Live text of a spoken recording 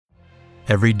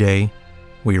Every day,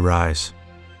 we rise,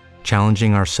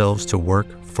 challenging ourselves to work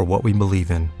for what we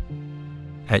believe in.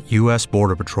 At U.S.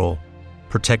 Border Patrol,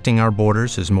 protecting our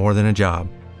borders is more than a job.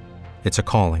 It's a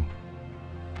calling.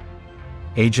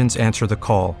 Agents answer the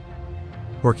call,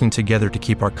 working together to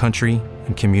keep our country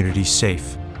and communities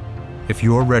safe. If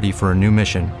you're ready for a new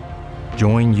mission,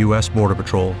 join U.S. Border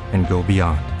Patrol and go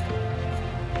beyond.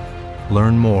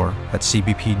 Learn more at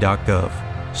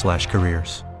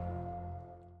cbp.gov/careers.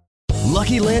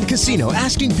 Lucky Land Casino,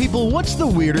 asking people, what's the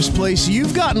weirdest place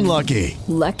you've gotten lucky?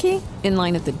 Lucky? In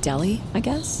line at the deli, I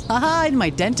guess? Aha, in my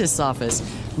dentist's office.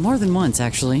 More than once,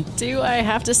 actually. Do I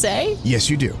have to say? Yes,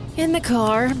 you do. In the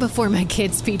car before my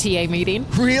kids' PTA meeting.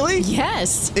 Really?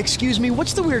 Yes. Excuse me,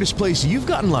 what's the weirdest place you've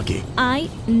gotten lucky? I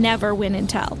never win and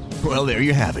tell. Well, there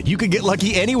you have it. You can get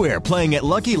lucky anywhere, playing at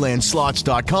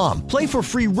LuckyLandSlots.com. Play for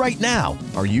free right now.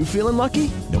 Are you feeling lucky?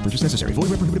 No purchase necessary. Void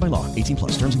where prohibited by law.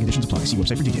 18+. Terms and conditions apply. See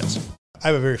website for details. I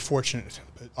have a very fortunate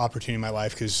opportunity in my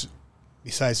life because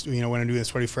besides, when I'm doing this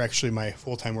for actually my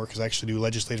full-time work is I actually do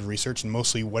legislative research, and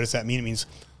mostly what does that mean? It means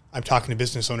I'm talking to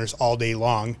business owners all day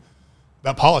long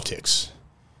about politics.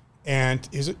 And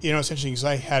it's interesting because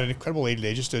I had an incredible lady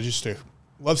today, just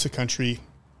loves the country,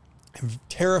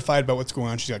 terrified about what's going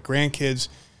on. She's got grandkids,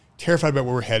 terrified about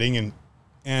where we're heading,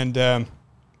 and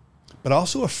but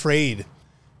also afraid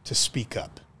to speak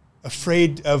up,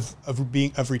 afraid of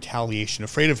retaliation,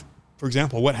 afraid of, for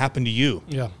example, what happened to you.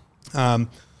 Yeah.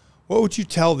 What would you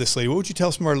tell this lady? What would you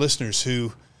tell some of our listeners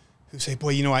who say,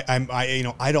 boy,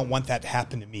 I don't want that to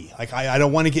happen to me. Like I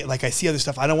don't want to get, like I see other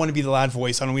stuff. I don't want to be the loud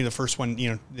voice. I don't want to be the first one.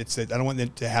 I don't want them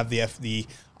to have the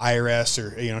IRS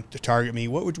or to target me.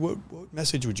 What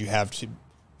message would you have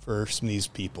for some of these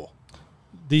people?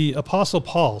 The Apostle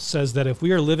Paul says that if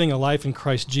we are living a life in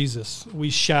Christ Jesus, we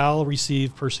shall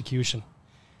receive persecution.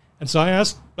 And so I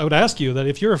would ask you that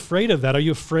if you're afraid of that, are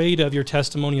you afraid of your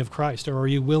testimony of Christ, or are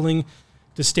you willing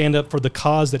to stand up for the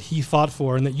cause that he fought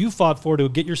for and that you fought for to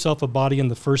get yourself a body in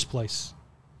the first place?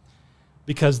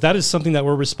 Because that is something that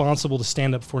we're responsible to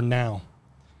stand up for now.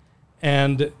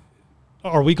 And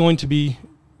are we going to be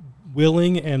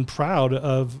willing and proud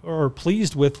of or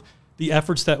pleased with the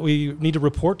efforts that we need to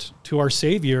report to our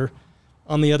Savior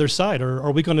on the other side? Or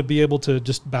are we going to be able to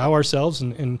just bow ourselves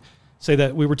and say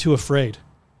that we were too afraid,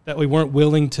 that we weren't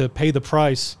willing to pay the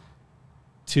price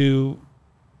to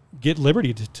get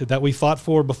liberty, that we fought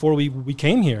for before we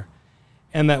came here,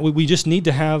 and that we just need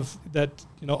to have that,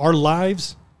 our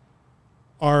lives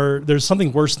there's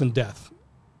something worse than death,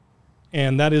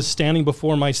 and that is standing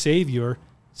before my Savior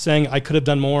saying I could have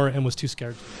done more and was too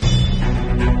scared.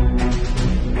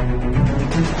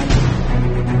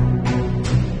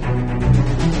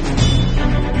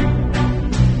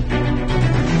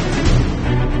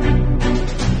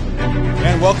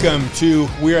 Welcome to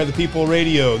We Are the People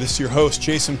Radio. This is your host,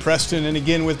 Jason Preston, and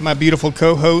again with my beautiful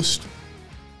co-host.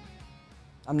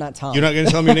 I'm not Tom. You're not going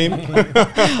to tell me your name?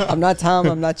 I'm not Tom.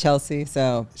 I'm not Chelsea.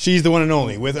 So she's the one and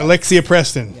only, with Alexia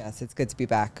Preston. Yes, it's good to be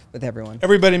back with everyone.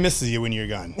 Everybody misses you when you're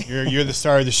gone. You're the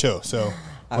star of the show, so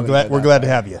we're glad to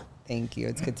have you. Thank you.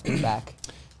 It's good to be back.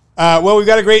 Well, we've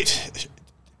got a great.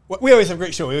 We always have a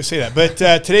great show. We always say that, but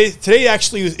today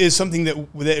actually is something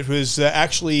that was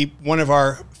actually one of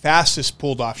our fastest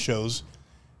pulled off shows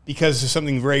because of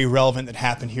something very relevant that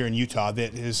happened here in Utah.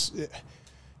 That it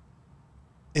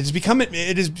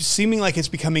is seeming like it's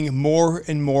becoming more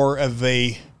and more of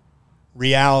a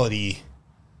reality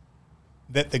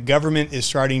that the government is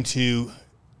starting to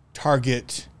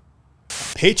target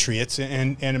patriots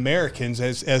and Americans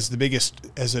as the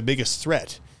biggest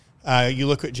threat. You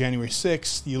look at January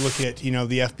 6th, you look at,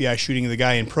 the FBI shooting the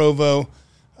guy in Provo.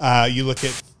 You look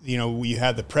at, you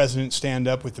had the president stand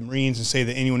up with the Marines and say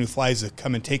that anyone who flies the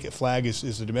come and take it flag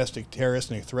is a domestic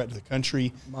terrorist and a threat to the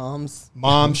country. Moms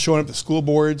showing up at school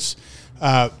boards.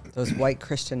 Those white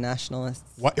Christian nationalists.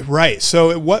 Right. So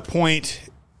at what point,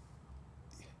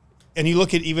 and you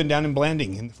look at even down in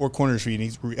Blanding in the Four Corners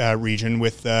region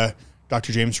with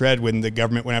Dr. James Redd, when the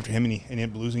government went after him and he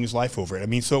ended up losing his life over it. I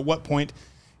mean, so at what point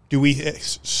do we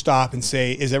stop and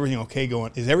say, is everything okay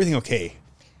Is everything okay?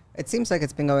 It seems like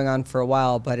it's been going on for a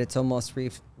while, but it's almost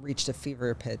reached a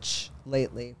fever pitch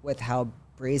lately with how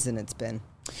brazen it's been.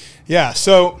 Yeah.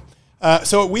 So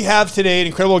we have today an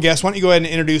incredible guest. Why don't you go ahead and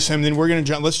introduce him? Then we're going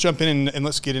to let's jump in and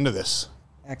let's get into this.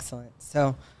 Excellent.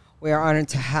 So we are honored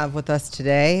to have with us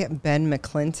today Ben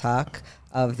McClintock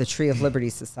of the Tree of Liberty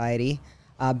Society.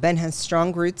 Ben has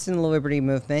strong roots in the Liberty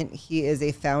movement. He is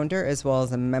a founder as well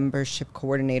as a membership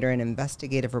coordinator and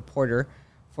investigative reporter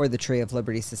for the Tree of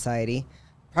Liberty Society.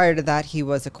 Prior to that, he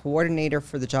was a coordinator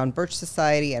for the John Birch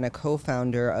Society and a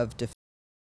co-founder of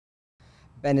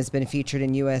Ben has been featured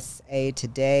in USA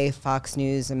Today, Fox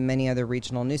News, and many other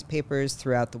regional newspapers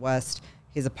throughout the West.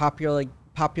 He's a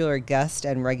popular guest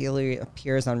and regularly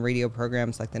appears on radio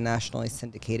programs like the nationally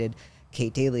syndicated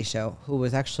Kate Daly Show, who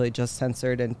was actually just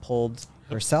censored and pulled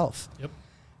herself. Yep.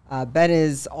 Ben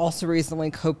has also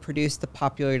recently co-produced the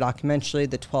popular documentary,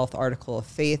 The 12th Article of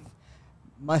Faith,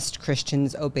 Must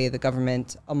Christians Obey the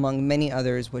Government, among many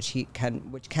others, which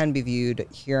can be viewed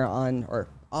here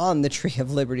on the Tree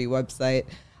of Liberty website.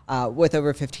 With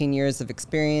over 15 years of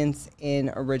experience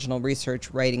in original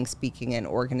research, writing, speaking, and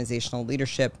organizational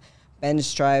leadership, Ben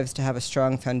strives to have a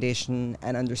strong foundation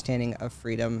and understanding of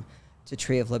freedom to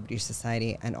Tree of Liberty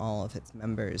Society and all of its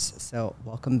members. So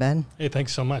welcome, Ben. Hey,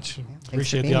 thanks so much.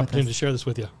 Appreciate for the being opportunity with to share this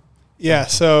with you. Yeah.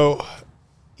 So,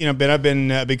 Ben, I've been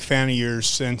a big fan of yours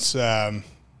since, for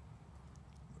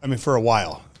a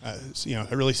while,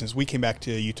 really since we came back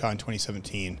to Utah in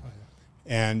 2017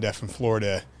 and from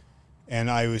Florida, and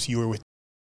you were with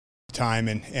time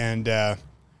and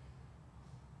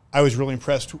I was really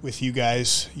impressed with you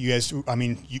guys. You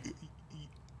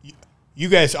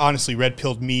guys honestly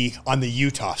red-pilled me on the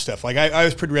Utah stuff. Like I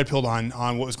was pretty red-pilled on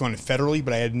what was going on federally,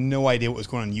 but I had no idea what was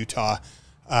going on in Utah.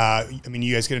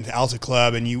 You guys get into Alta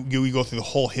Club and you go through the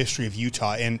whole history of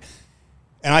Utah, and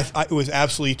it was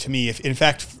absolutely, to me, in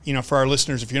fact, for our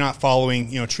listeners, if you're not following,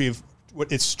 Tree of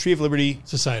Liberty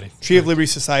Society. Tree of Liberty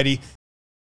Society.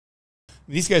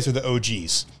 These guys are the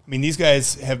OGs. These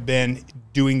guys have been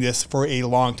doing this for a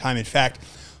long time. In fact,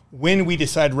 when we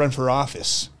decided to run for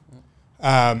office,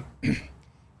 our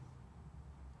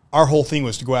whole thing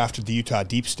was to go after the Utah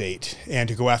deep state and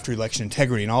to go after election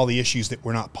integrity and all the issues that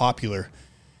were not popular.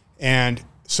 And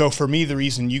so for me, the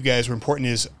reason you guys were important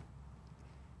is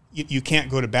you can't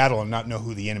go to battle and not know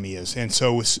who the enemy is. And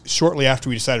so shortly after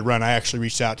we decided to run, I actually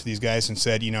reached out to these guys and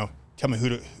said, tell me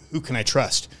who can I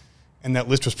trust? And that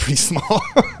list was pretty small.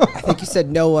 I think you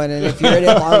said no one, and if you're in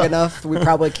it long enough, we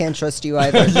probably can't trust you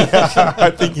either. Yeah,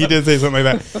 I think he did say something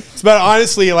like that. But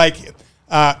honestly,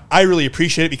 I really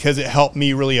appreciate it because it helped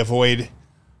me really avoid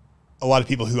a lot of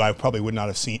people who I probably would not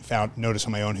have noticed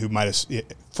on my own, who might have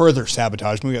further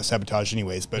sabotaged me. We got sabotaged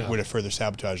anyways, but would have further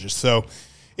sabotaged us. So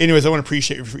anyways, I want to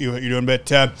appreciate what you're doing.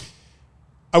 But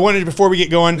I wanted, before we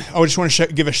get going, I just want to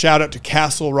give a shout out to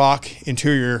Castle Rock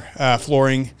Interior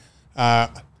Flooring.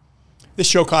 This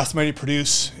show costs money to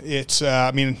produce. It's,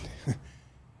 and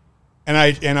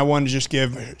I wanted to just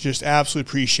give just absolute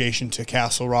appreciation to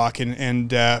Castle Rock and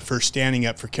for standing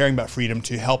up, for caring about freedom,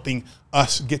 to helping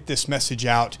us get this message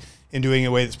out and doing it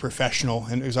in a way that's professional.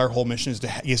 And it was our whole mission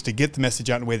is to get the message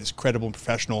out in a way that's credible and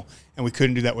professional. And we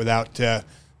couldn't do that without the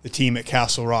team at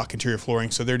Castle Rock Interior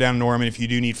Flooring. So they're down in Norman. If you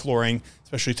do need flooring,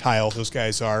 especially tile, those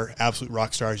guys are absolute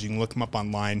rock stars. You can look them up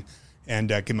online and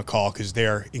give them a call because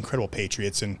they're incredible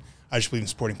patriots. And I just believe in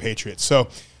supporting patriots. So,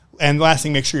 and last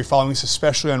thing, make sure you're following us,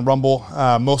 especially on Rumble.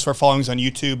 Most of our following is on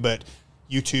YouTube, but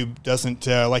YouTube doesn't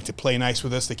like to play nice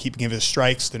with us. They keep giving us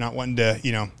strikes. They're not wanting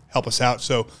to, help us out.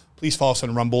 So please follow us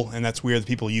on Rumble, and that's We Are the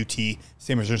People UT,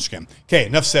 same as Instagram. Okay,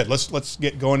 enough said. Let's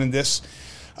get going in this.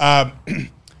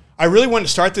 I really wanted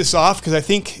to start this off because I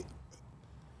think,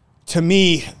 to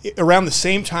me, around the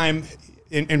same time,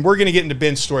 and we're going to get into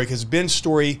Ben's story, because Ben's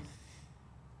story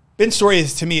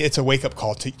is, to me, it's a wake-up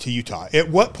call to Utah. At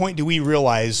what point do we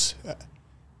realize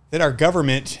that our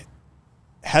government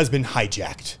has been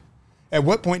hijacked? At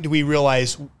what point do we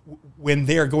realize when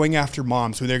they are going after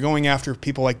moms, when they're going after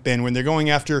people like Ben, when they're going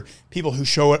after people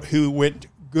who went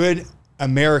good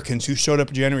Americans who showed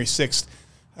up January 6th,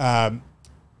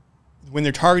 when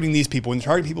they're targeting these people, when they're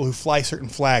targeting people who fly certain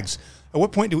flags, at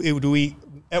what point do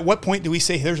we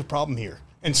say, hey, there's a problem here,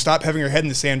 and stop having our head in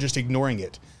the sand, just ignoring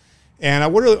it? And I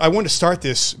want to start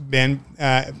this, Ben,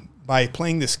 by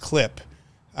playing this clip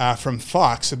from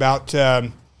Fox about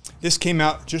this came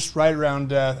out just right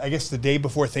around, I guess, the day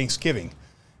before Thanksgiving.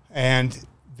 And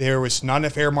there was not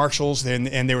enough air marshals,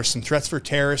 and there were some threats for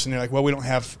terrorists, and they're like, well, we don't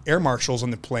have air marshals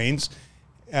on the planes.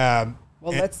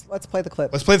 Let's play the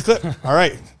clip. Let's play the clip. All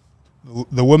right.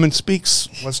 The woman speaks.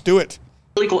 Let's do it.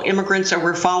 Illegal immigrants, or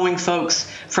we're following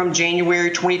folks from January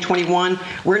 2021.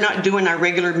 We're not doing our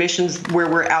regular missions where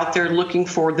we're out there looking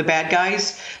for the bad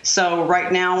guys. So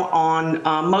right now on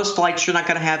most flights, you're not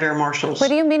going to have air marshals. What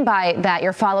do you mean by that?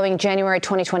 You're following January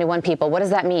 2021 people. What does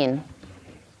that mean?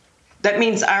 That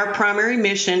means our primary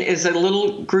mission is a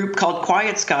little group called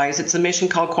Quiet Skies. It's a mission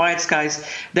called Quiet Skies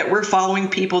that we're following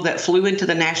people that flew into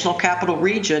the National Capital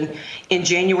Region in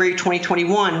January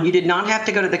 2021. You did not have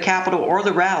to go to the Capitol or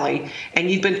the rally, and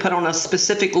you've been put on a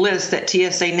specific list that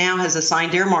TSA now has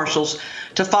assigned air marshals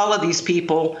to follow these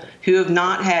people who have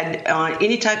not had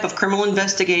any type of criminal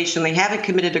investigation. They haven't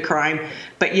committed a crime,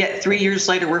 but yet 3 years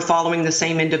later, we're following the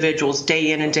same individuals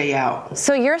day in and day out.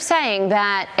 So you're saying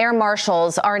that air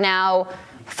marshals are now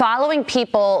following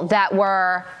people that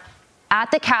were at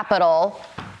the Capitol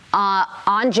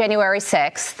on January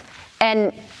 6th,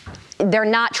 and they're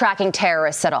not tracking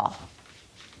terrorists at all?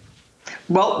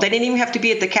 Well, they didn't even have to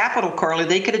be at the Capitol, Carly.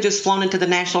 They could have just flown into the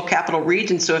National Capital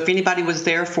Region. So if anybody was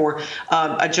there for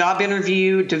a job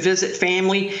interview, to visit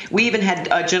family, we even had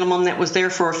a gentleman that was there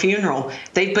for a funeral.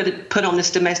 They put on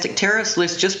this domestic terrorist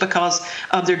list just because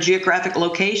of their geographic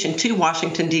location to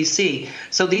Washington, D.C.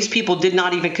 So these people did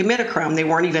not even commit a crime. They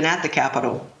weren't even at the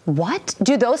Capitol. What?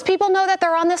 Do those people know that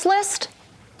they're on this list?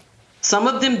 Some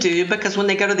of them do, because when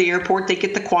they go to the airport, they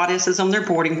get the quad S's on their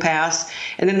boarding pass,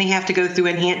 and then they have to go through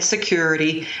enhanced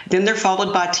security. Then they're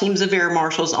followed by teams of air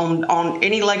marshals on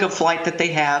any leg of flight that they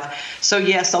have. So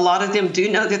yes, a lot of them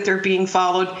do know that they're being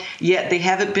followed, yet they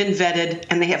haven't been vetted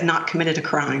and they have not committed a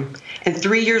crime. And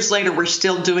 3 years later, we're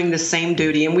still doing the same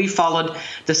duty, and we followed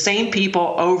the same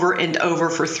people over and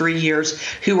over for 3 years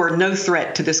who are no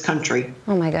threat to this country.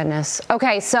 Oh my goodness.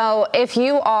 Okay, so if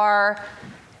you are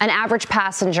an average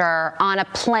passenger on a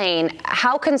plane,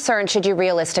 how concerned should you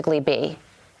realistically be?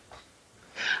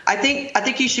 I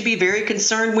think you should be very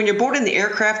concerned. When you're boarding the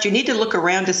aircraft, you need to look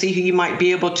around to see who you might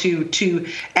be able to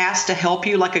ask to help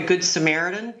you, like a good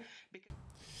Samaritan.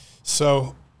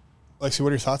 So, Lexi, what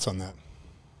are your thoughts on that?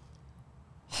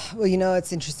 Well,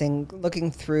 it's interesting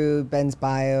looking through Ben's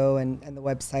bio and the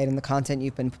website and the content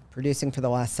you've been producing for the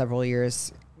last several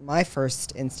years. My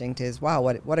first instinct is, wow,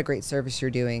 what a great service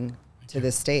you're doing to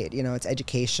this state. It's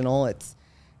educational.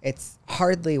 It's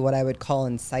hardly what I would call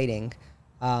inciting.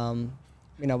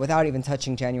 Without even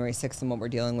touching January 6th and what we're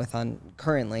dealing with on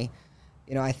currently,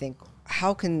 I think,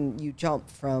 how can you jump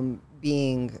from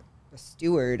being a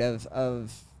steward of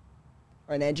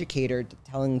or an educator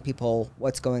telling people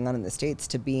what's going on in the States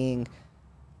to being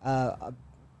a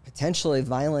potentially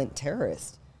violent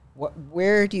terrorist?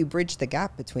 Where do you bridge the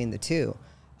gap between the two?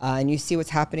 And you see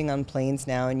what's happening on planes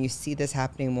now, and you see this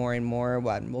happening more and more.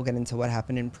 We'll get into what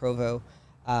happened in Provo,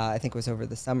 I think it was over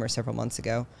the summer several months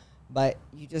ago. But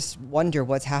you just wonder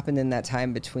what's happened in that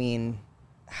time between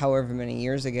however many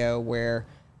years ago, where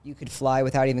you could fly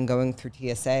without even going through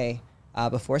TSA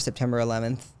before September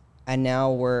 11th, and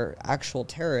now we're actual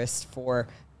terrorists for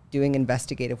doing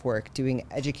investigative work, doing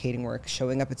educating work,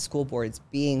 showing up at school boards,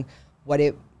 being what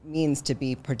it means to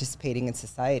be participating in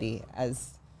society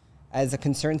as a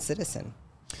concerned citizen.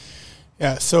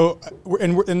 Yeah, so we're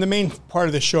in the main part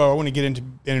of the show, I want to get into,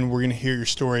 and we're going to hear your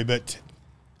story, but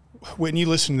when you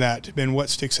listen to that, Ben, what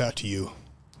sticks out to you?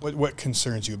 What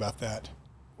concerns you about that?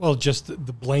 Well, just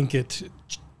the blanket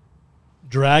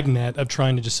dragnet of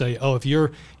trying to just say, oh, if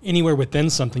you're anywhere within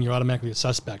something, you're automatically a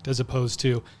suspect, as opposed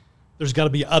to there's got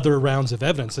to be other rounds of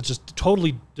evidence. That just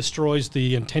totally destroys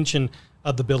the intention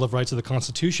of the Bill of Rights of the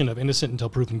Constitution of innocent until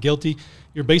proven guilty.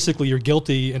 You're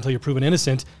guilty until you're proven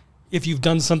innocent if you've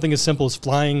done something as simple as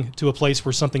flying to a place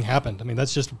where something happened. I mean,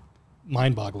 that's just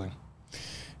mind-boggling.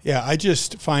 Yeah, I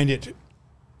just find it,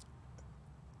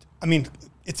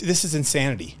 this is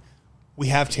insanity. We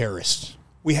have terrorists.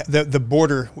 We have the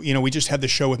border, we just had the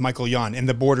show with Michael Yon, and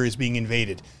the border is being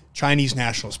invaded. Chinese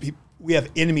nationals. We have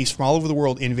enemies from all over the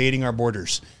world invading our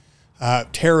borders.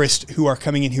 Terrorists who are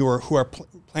coming in who are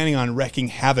planning on wreaking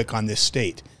havoc on this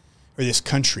state or this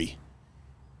country.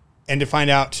 And to find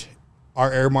out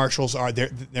our air marshals are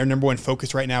their number one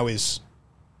focus right now is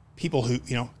people who,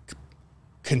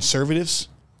 conservatives.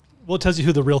 Well, it tells you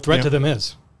who the real threat to them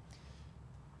is.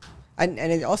 And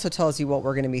it also tells you what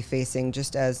we're going to be facing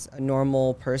just as a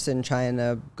normal person trying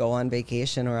to go on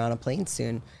vacation or on a plane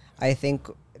soon. I think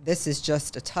this is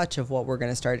just a touch of what we're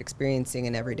going to start experiencing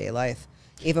in everyday life.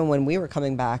 Even when we were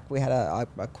coming back, we had a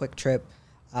quick trip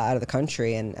out of the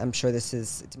country, and I'm sure this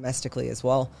is domestically as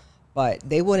well. But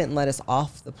they wouldn't let us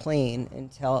off the plane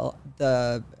until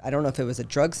I don't know if it was a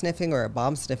drug sniffing or a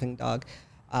bomb sniffing dog,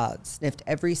 sniffed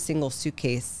every single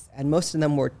suitcase, and most of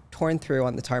them were torn through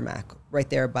on the tarmac right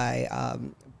there by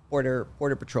Border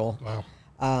Patrol.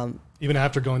 Wow. Even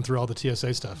after going through all the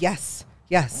TSA stuff. Yes.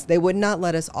 They would not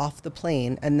let us off the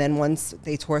plane. And then once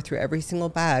they tore through every single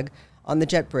bag on the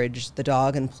jet bridge, the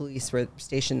dog and police were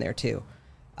stationed there too.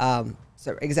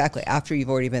 So exactly, after you've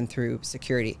already been through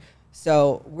security.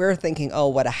 So we're thinking, oh,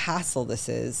 what a hassle this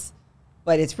is.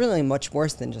 But it's really much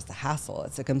worse than just a hassle.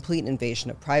 It's a complete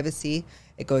invasion of privacy.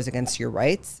 It goes against your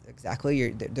rights.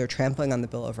 Exactly. They're trampling on the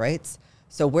Bill of Rights.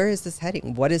 So where is this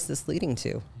heading? What is this leading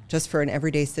to? Just for an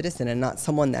everyday citizen and not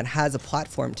someone that has a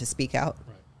platform to speak out.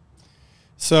 Right.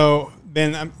 So,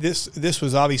 Ben, this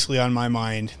was obviously on my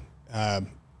mind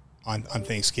on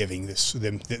Thanksgiving.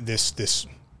 This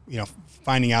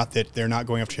finding out that they're not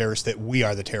going after terrorists, that we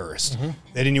are the terrorists,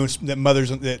 that mothers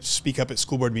that speak up at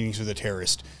school board meetings are the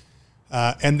terrorist.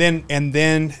 And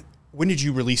then when did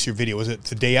you release your video? Was it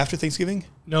the day after Thanksgiving?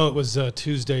 No, it was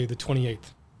Tuesday, the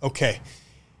 28th. Okay.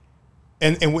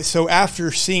 And so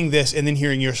after seeing this and then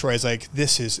hearing your story, I was like,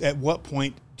 at what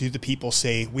point do the people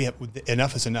say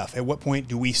enough is enough? At what point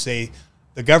do we say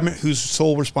the government, whose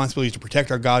sole responsibility is to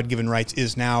protect our God-given rights,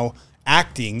 is now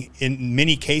acting in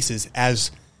many cases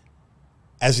as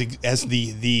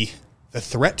the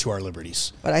threat to our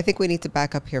liberties? But I think we need to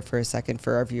back up here for a second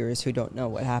for our viewers who don't know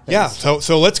what happened. Yeah.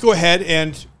 So let's go ahead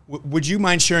and would you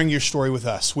mind sharing your story with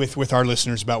us, with our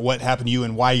listeners, about what happened to you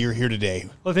and why you're here today?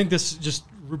 Well, I think this, just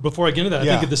before I get into that,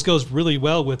 I think this goes really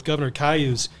well with Governor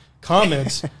Cayu's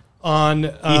comments on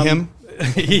him,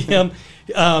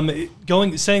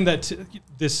 saying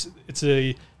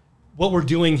that what we're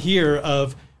doing here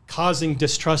of causing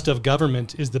distrust of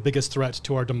government is the biggest threat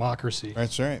to our democracy.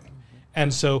 That's right.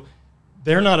 And so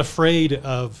they're not afraid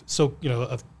of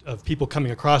people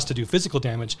coming across to do physical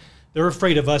damage. They're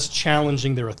afraid of us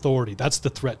challenging their authority. That's the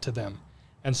threat to them.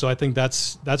 And so I think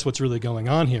that's what's really going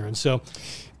on here. And so,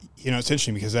 it's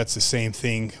interesting because that's the same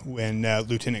thing when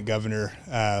Lieutenant Governor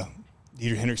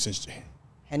Deidre Henderson,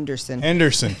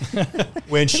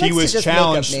 when she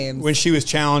was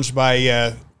challenged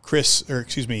by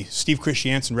Steve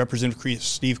Christiansen, Representative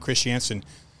Steve Christiansen,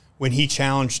 when he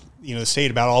challenged the state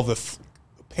about all the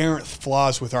apparent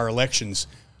flaws with our elections.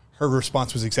 Her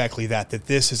response was exactly that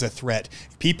this is a threat.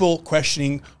 People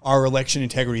questioning our election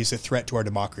integrity is a threat to our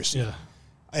democracy. Yeah.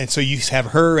 And so you have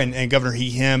her and Governor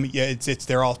him. Yeah,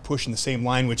 they're all pushing the same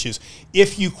line, which is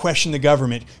if you question the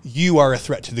government, you are a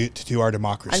threat to our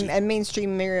democracy. And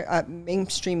mainstream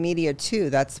media too.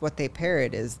 That's what they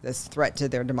parrot, is this threat to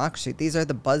their democracy. These are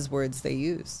the buzzwords they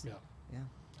use. Yeah,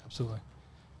 absolutely.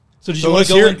 So did you want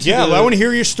to go into I want to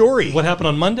hear your story. What happened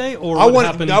on Monday, or I what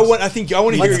happened? I want to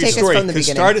hear your story.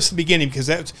 Start us at the beginning,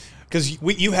 because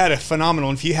you had a phenomenal.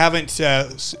 And if you haven't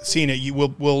seen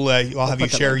it, I'll have you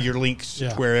share your links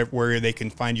where they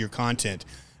can find your content.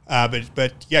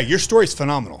 But your story is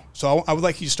phenomenal. So I would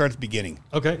like you to start at the beginning.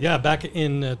 Okay, yeah. Back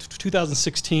in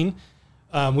 2016,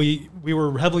 we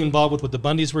were heavily involved with what the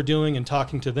Bundys were doing and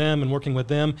talking to them and working with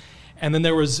them. And then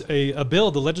there was a bill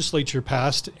the legislature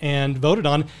passed and voted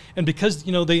on, and because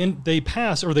they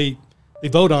pass or they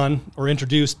vote on or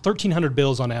introduce 1,300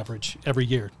 bills on average every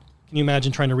year. Can you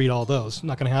imagine trying to read all those?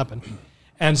 Not going to happen.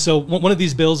 And so one of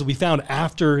these bills we found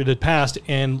after it had passed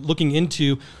and looking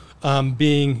into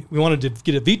we wanted to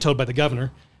get it vetoed by the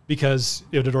governor because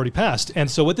it had already passed. And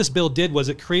so what this bill did was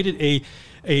it created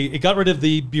it got rid of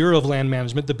the Bureau of Land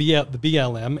Management, the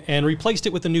BLM, and replaced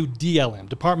it with a new DLM,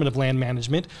 Department of Land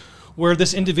Management, where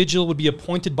this individual would be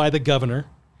appointed by the governor,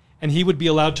 and he would be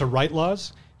allowed to write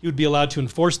laws. He would be allowed to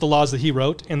enforce the laws that he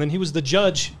wrote, and then he was the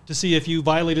judge to see if you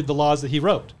violated the laws that he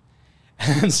wrote.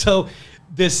 And so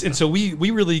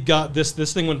we really got this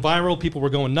thing went viral. People were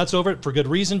going nuts over it for good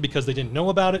reason because they didn't know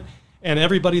about it. And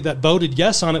everybody that voted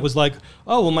yes on it was like,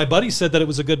 oh, well, my buddy said that it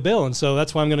was a good bill, and so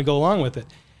that's why I'm going to go along with it.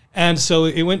 And so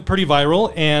it went pretty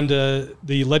viral, and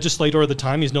the legislator at the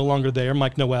time, he's no longer there,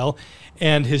 Mike Noel,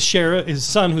 and his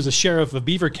son, who's a sheriff of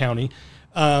Beaver County,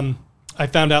 I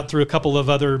found out through a couple of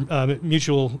other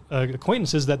mutual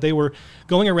acquaintances that they were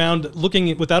going around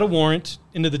looking without a warrant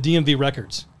into the DMV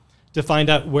records to find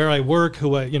out where I work,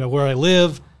 where I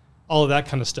live, all of that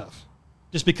kind of stuff,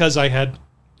 just because I had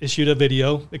issued a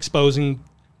video exposing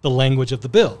the language of the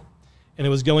bill, and it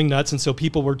was going nuts. And so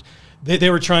people were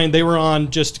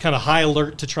on just kind of high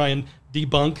alert to try and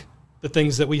debunk the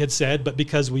things that we had said, but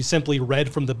because we simply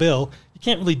read from the bill, you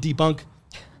can't really debunk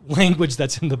language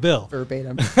that's in the bill.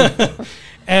 Verbatim.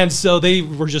 And so they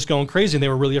were just going crazy, and they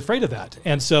were really afraid of that.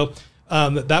 And so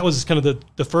that was kind of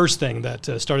the first thing that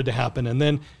started to happen. And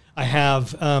then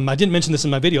I didn't mention this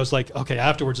in my video. It's like, okay,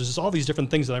 afterwards, there's just all these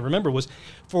different things that I remember was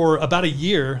for about a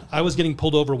year, I was getting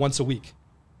pulled over once a week,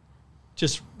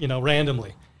 just,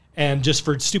 randomly. And just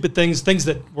for stupid things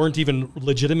that weren't even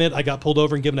legitimate. I got pulled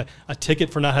over and given a ticket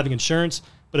for not having insurance.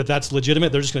 But if that's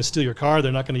legitimate, they're just going to steal your car.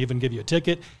 They're not going to even give you a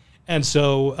ticket. And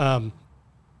so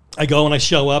I go and I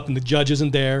show up, and the judge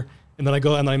isn't there. And then I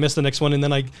go and I miss the next one. And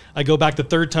then I go back the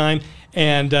third time,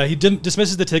 and he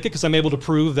dismisses the ticket because I'm able to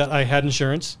prove that I had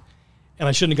insurance. And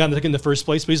I shouldn't have gotten the ticket in the first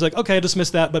place. But he's like, okay, I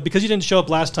dismissed that. But because you didn't show up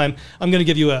last time, I'm going to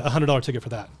give you a $100 ticket for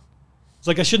that. It's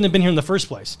like I shouldn't have been here in the first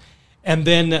place. And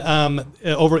then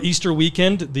over Easter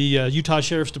weekend, the Utah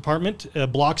Sheriff's Department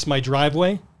blocks my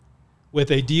driveway with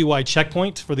a DUI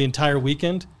checkpoint for the entire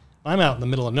weekend. I'm out in the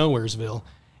middle of Nowheresville.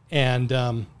 And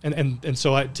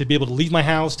so to be able to leave my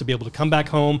house, to be able to come back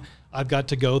home, I've got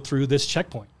to go through this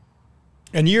checkpoint.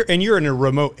 And you're in a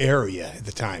remote area at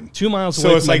the time, 2 miles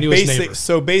away from my newest neighbor.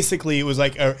 So basically, it was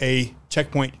like a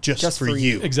checkpoint just for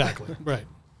you. Exactly. Right.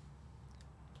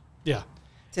 Yeah.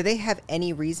 Do they have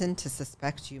any reason to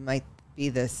suspect you might be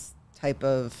this type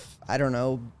of, I don't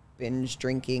know, binge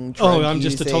drinking? Drug I'm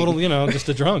just a total, just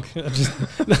a drunk. There's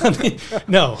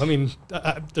no.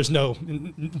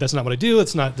 That's not what I do.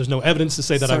 It's not. There's no evidence to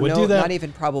say that I would do that. Not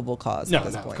even probable cause. No, at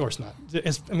this point. of course not.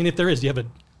 If there is, do you have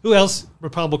who else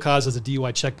with probable cause has a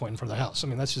DUI checkpoint in front of their house? I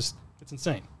mean, it's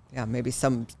insane. Yeah, maybe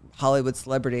some Hollywood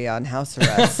celebrity on house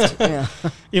arrest. Yeah.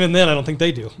 Even then, I don't think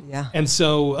they do. Yeah. And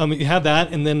so you have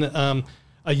that, and then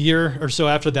a year or so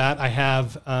after that, I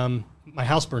have my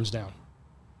house burns down.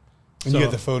 And you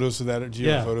have the photos of that? Do you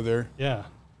have a photo there? Yeah.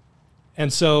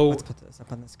 And so let's put this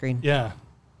up on the screen. Yeah.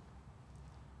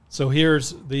 So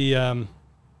here's the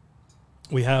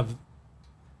we have.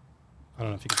 I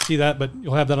don't know if you can see that, but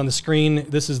you'll have that on the screen.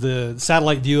 This is the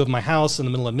satellite view of my house in the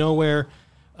middle of nowhere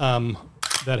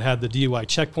that had the DUI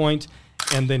checkpoint.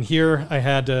 And then here I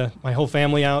had my whole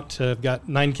family out. I've got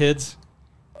 9 kids,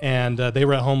 and they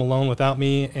were at home alone without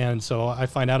me. And so I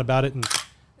find out about it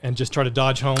and just try to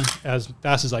dodge home as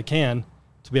fast as I can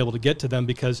to be able to get to them,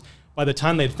 because by the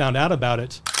time they'd found out about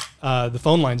it, the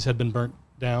phone lines had been burnt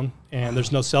down, and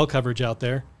there's no cell coverage out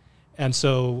there. And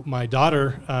so my daughter,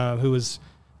 who was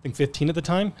I think 15 at the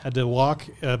time, had to walk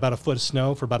about a foot of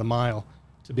snow for about a mile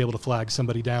to be able to flag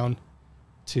somebody down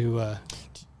to...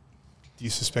 Do you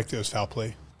suspect it was foul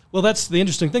play? Well, that's the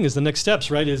interesting thing is the next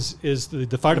steps, right, is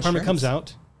the fire department comes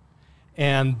out,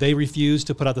 and they refuse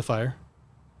to put out the fire.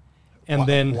 And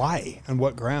then... Why? On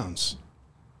what grounds?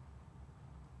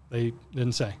 They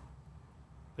didn't say.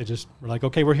 They just were like,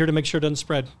 okay, we're here to make sure it doesn't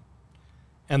spread.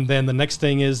 And then the next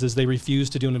thing is they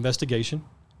refuse to do an investigation.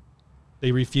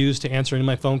 They refuse to answer any of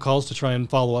my phone calls to try and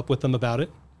follow up with them about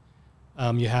it.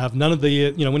 You have none of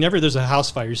the, whenever there's a house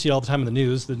fire, you see it all the time in the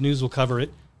news will cover it.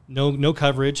 No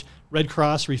coverage. Red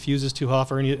Cross refuses to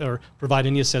offer any or provide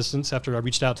any assistance after I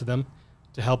reached out to them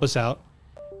to help us out.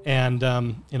 And,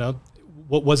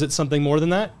 what was it something more than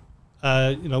that?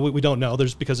 We don't know.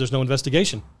 Because there's no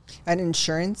investigation. And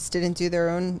insurance didn't do their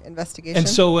own investigation? And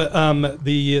so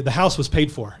the house was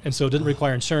paid for, and so it didn't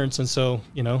require insurance. And so,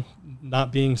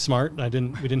 not being smart, we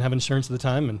didn't have insurance at the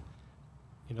time, and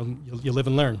you live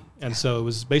and learn. And so it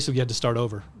was basically you had to start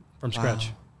over from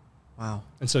scratch. Wow.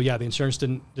 And so the insurance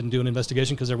didn't do an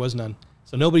investigation because there was none.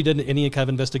 So nobody did any kind of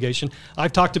investigation.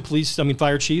 I've talked to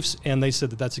fire chiefs, and they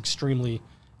said that that's extremely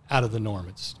out of the norm.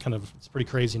 It's pretty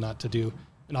crazy not to do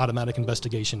an automatic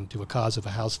investigation to a cause of a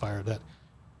house fire that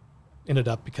ended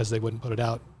up because they wouldn't put it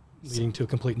out, leading to a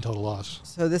complete and total loss.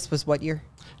 So this was what year?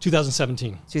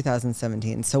 2017.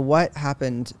 2017. So what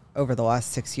happened over the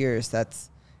last 6 years that's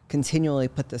continually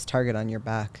put this target on your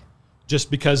back? Just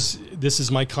because this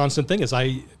is my constant thing is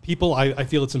I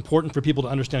feel it's important for people to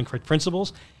understand correct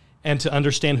principles and to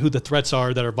understand who the threats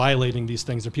are that are violating these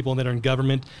things. There are people that are in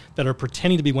government that are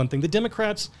pretending to be one thing. The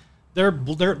Democrats, they're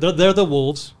the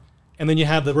wolves. And then you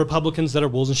have the Republicans that are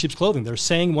wolves in sheep's clothing. They're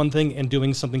saying one thing and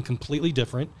doing something completely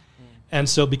different. And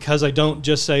so because I don't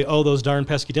just say, oh, those darn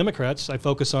pesky Democrats, I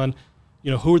focus on,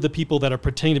 who are the people that are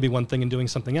pretending to be one thing and doing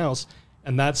something else.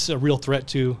 And that's a real threat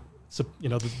to,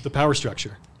 the power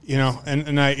structure.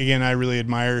 And I really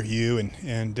admire you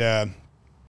and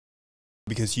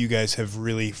because you guys have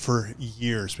really for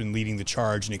years been leading the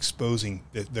charge and exposing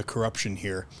the corruption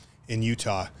here in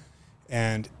Utah.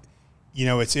 And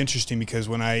it's interesting because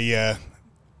when I,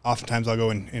 oftentimes I'll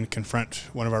go and confront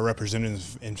one of our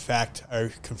representatives. In fact, I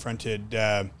confronted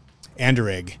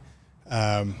Anderegg.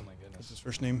 What's his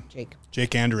first name?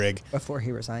 Jake Anderegg. Before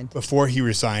he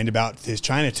resigned. About his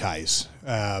China ties.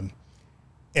 And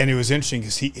it was interesting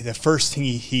because the first thing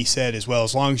he said is, well,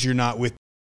 as long as you're not with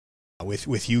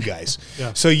you guys.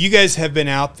 Yeah. So you guys have been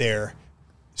out there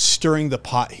stirring the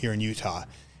pot here in Utah.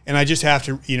 And I just have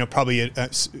to, probably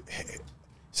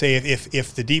say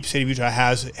if the deep state of Utah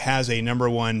has a number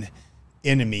one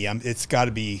enemy, it's got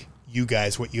to be you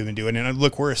guys, what you've been doing. And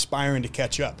look, we're aspiring to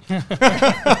catch up.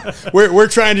 we're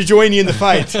trying to join you in the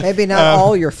fight. Maybe not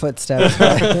all your footsteps.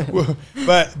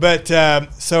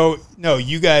 but so no,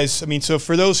 you guys, so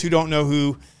for those who don't know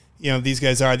who, these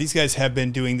guys have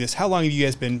been doing this. How long have you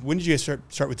guys been, when did you guys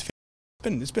start with the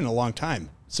It's been a long time.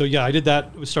 So yeah, I did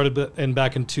that. We started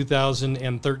back in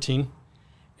 2013.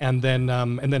 And then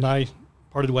I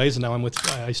parted ways, and now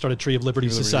I started Tree of Liberty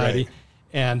Society. Right.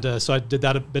 And so I did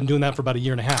that. I've been doing that for about a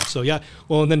year and a half. So yeah,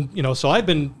 well, and then so I've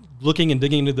been looking and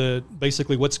digging into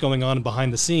basically what's going on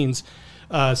behind the scenes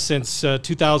since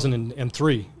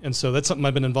 2003. And so that's something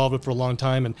I've been involved with for a long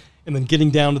time. And then getting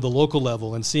down to the local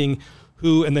level and seeing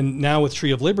who, and then now with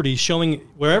Tree of Liberty, showing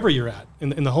wherever you're at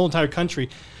in the whole entire country,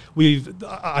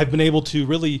 I've been able to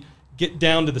really get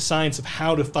down to the science of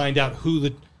how to find out who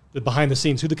the behind the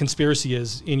scenes, who the conspiracy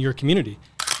is in your community.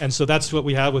 And so that's what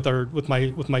we have with my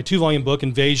 2-volume book,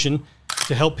 Invasion,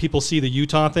 to help people see the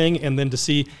Utah thing, and then to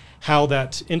see how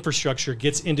that infrastructure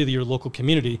gets into your local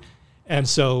community. And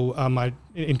so I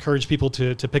encourage people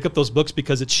to pick up those books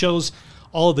because it shows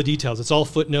all of the details. It's all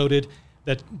footnoted,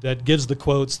 that gives the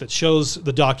quotes, that shows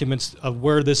the documents of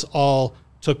where this all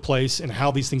took place and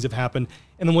how these things have happened,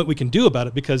 and then what we can do about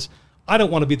it, because I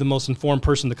don't want to be the most informed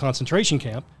person in the concentration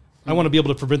camp. I want to be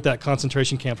able to prevent that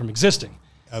concentration camp from existing.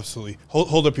 Absolutely.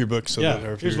 Hold up your book so that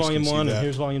our here's viewers volume can see 1 that. and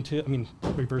here's volume 2. I mean,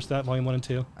 reverse that, volume 1 and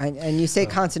 2. And you say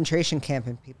concentration camp,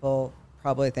 and people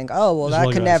probably think, oh, well, There's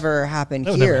that could never happen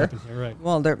That would here. never happen here, right.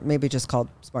 Well, they're maybe just called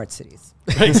smart cities.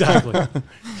 Exactly. All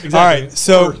right.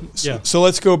 So yeah. so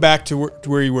let's go back to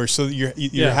where you were. So your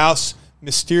Yeah. house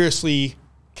mysteriously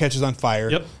catches on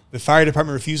fire. Yep. The fire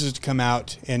department refuses to come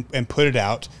out and put it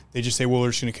out. They just say, well,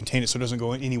 we're just going to contain it so it doesn't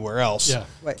go anywhere else. Yeah.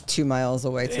 What, 2 miles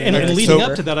away? To And another leading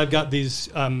server? up to that, I've got these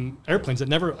airplanes that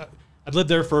never. I've lived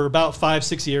there for about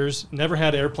 5-6 years. Never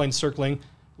had airplanes circling.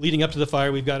 Leading up to the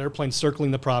fire, we've got airplanes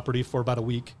circling the property for about a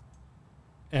week,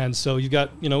 and so you've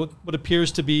got what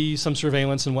appears to be some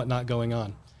surveillance and whatnot going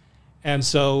on, and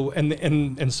so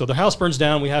and so the house burns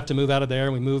down. We have to move out of there,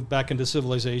 and we move back into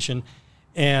civilization.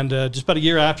 And just about a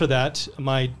year after that,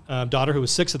 my daughter, who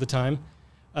was 6 at the time,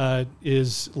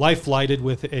 is life flighted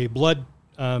with a blood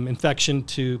infection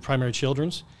to Primary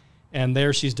Children's, and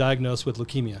there she's diagnosed with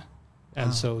leukemia.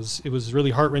 And so it was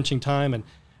really heart-wrenching time, and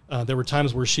there were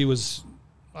times where she was,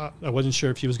 I wasn't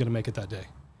sure if she was going to make it that day.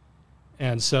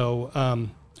 And so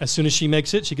as soon as she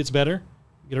makes it, she gets better,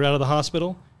 get her out of the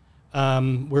hospital.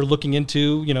 We're looking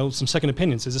into, some second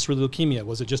opinions. Is this really leukemia?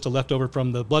 Was it just a leftover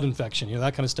from the blood infection?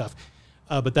 That kind of stuff.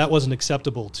 But that wasn't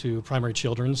acceptable to Primary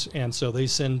Children's, and so they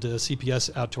send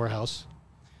CPS out to our house,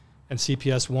 and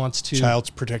CPS wants to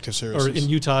Child Protective Services, or in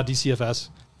Utah, DCFS,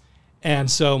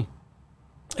 and so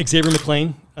Xavier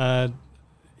McLean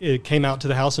it came out to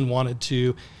the house and wanted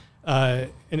to,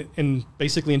 and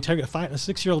basically interrogate a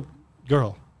 6-year-old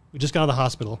girl who just got out of the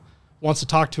hospital, wants to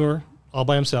talk to her all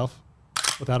by himself,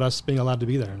 without us being allowed to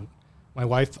be there. And my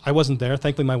wife, I wasn't there.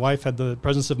 Thankfully, my wife had the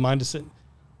presence of mind to sit,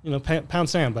 pound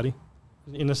sand, buddy.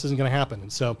 This isn't going to happen.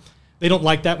 And so they don't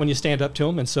like that when you stand up to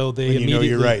them. And so they when you know immediately,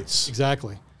 your rights.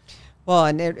 Exactly. Well,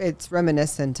 and it's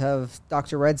reminiscent of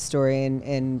Dr. Red's story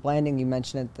in Blanding. You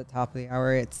mentioned at the top of the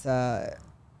hour. It's the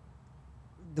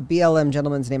BLM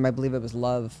gentleman's name. I believe it was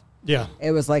Love. Yeah.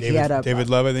 It was like David, he had a David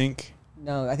Love, I think.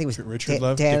 No, I think it was Richard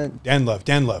Love. Dan Love.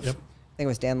 Yep. I think it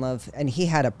was Dan Love, and he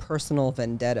had a personal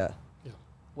vendetta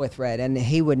with Red, and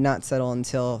he would not settle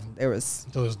until it was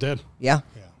dead. Yeah.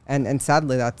 And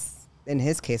sadly, that's in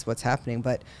his case what's happening.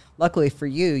 But luckily for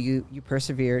you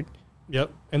persevered.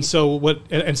 Yep. And so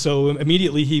so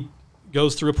immediately he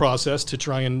goes through a process to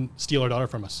try and steal our daughter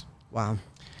from us. Wow.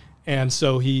 And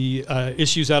so he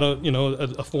issues out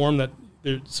a form that.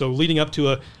 So leading up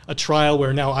to a trial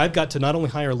where now I've got to not only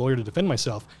hire a lawyer to defend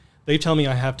myself, they tell me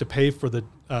I have to pay for the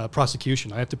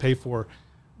prosecution. I have to pay for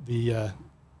the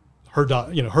her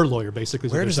lawyer, basically.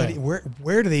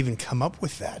 Where do they even come up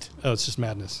with that? Oh, it's just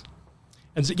madness.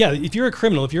 And so, yeah, if you're a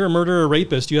criminal, if you're a murderer or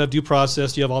rapist, you have due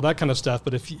process, you have all that kind of stuff.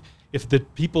 But if the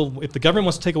government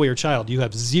wants to take away your child, you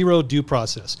have zero due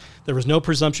process. There was no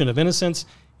presumption of innocence.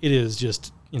 It is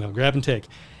just grab and take.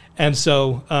 And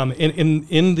so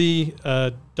in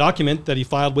the document that he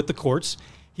filed with the courts,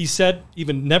 he said,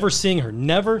 even never seeing her,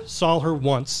 never saw her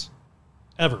once,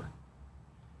 ever,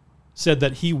 said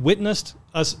that he witnessed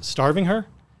us starving her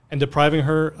and depriving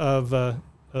her of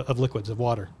liquids, of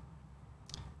water.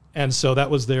 And so that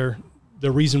was the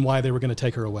reason why they were going to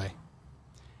take her away.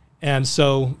 And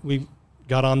so we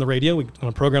got on the radio, on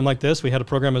a program like this. We had a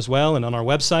program as well, and on our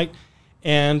website.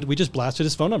 And we just blasted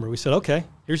his phone number. We said, okay,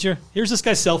 here's this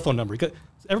guy's cell phone number.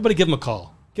 Everybody give him a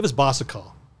call. Give his boss a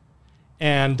call.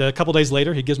 And a couple days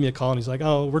later, he gives me a call, and he's like,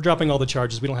 oh, we're dropping all the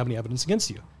charges. We don't have any evidence against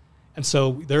you. And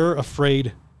so they're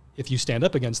afraid if you stand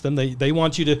up against them. They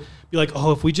want you to be like,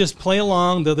 oh, if we just play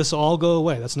along, this will all go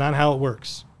away. That's not how it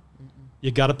works. You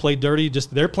got to play dirty.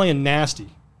 They're playing nasty.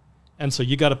 And so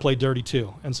you got to play dirty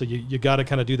too. And so you got to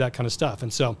kind of do that kind of stuff.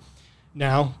 And so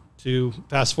now, to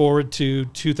fast forward to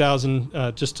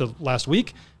just to last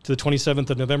week, to the 27th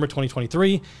of November,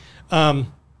 2023.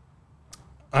 I'm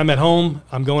at home.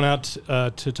 I'm going out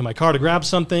to my car to grab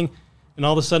something. And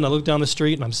all of a sudden, I look down the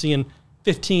street, and I'm seeing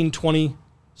 15, 20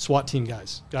 SWAT team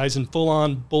guys in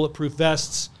full-on bulletproof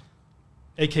vests,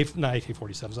 not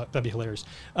AK-47s, that'd be hilarious,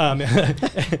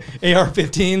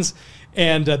 AR-15s,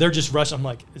 and they're just rushing. I'm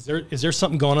like, is there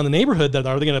something going on in the neighborhood?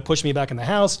 Are they going to push me back in the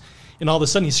house? And all of a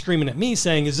sudden he's screaming at me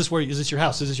saying, is this your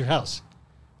house? Is this your house?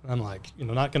 And I'm like,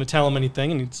 not going to tell him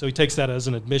anything. And so he takes that as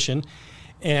an admission.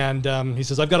 And he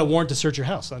says, I've got a warrant to search your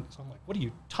house. So I'm like, what are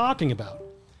you talking about?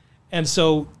 And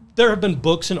so there have been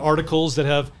books and articles that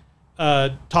have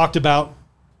talked about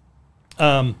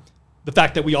the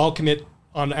fact that we all commit,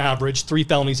 on average, 3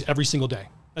 felonies every single day.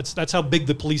 That's how big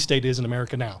the police state is in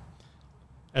America now.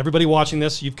 Everybody watching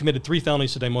this, you've committed 3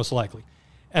 felonies today, most likely.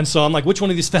 And so I'm like, which one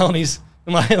of these felonies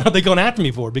are they going after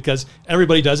me for? Because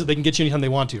everybody does it. They can get you anytime they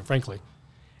want to, frankly.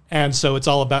 And so it's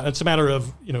a matter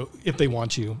of, if they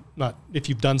want you, not if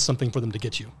you've done something for them to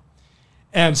get you.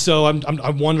 And so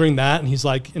I'm wondering that. And he's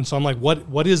like, and so I'm like,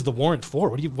 what is the warrant for?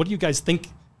 What do you guys think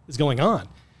is going on?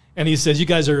 And he says, you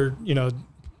guys are,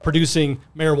 producing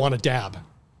marijuana dab.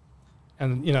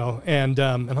 And, and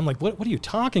I'm like, what are you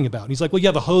talking about? And he's like, well, you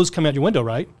have a hose coming out your window,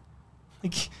 right?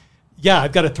 Like, yeah,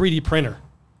 I've got a 3D printer.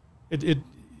 It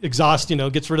exhausts,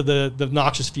 gets rid of the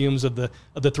noxious fumes of the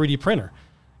 3D printer.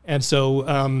 And so,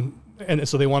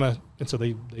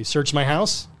 they searched my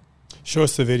house. Show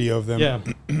us the video of them. Yeah.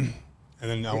 And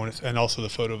then and also the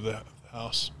photo of the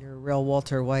house. You're a real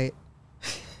Walter White.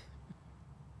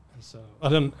 So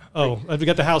I've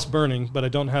got the house burning, but I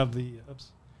don't have the, with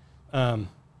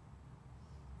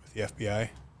the FBI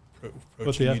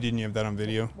approaching you. Didn't you have that on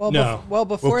video? Well, no.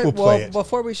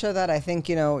 Before we show that, I think,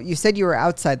 you said you were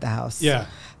outside the house. Yeah.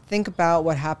 Think about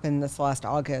what happened this last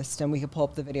August, and we could pull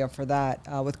up the video for that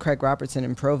with Craig Robertson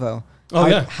in Provo.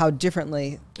 How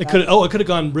differently it could have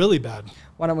gone really bad.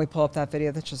 Why don't we pull up that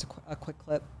video? That's just a quick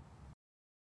clip.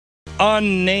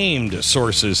 Unnamed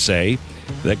sources say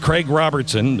that Craig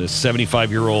Robertson, the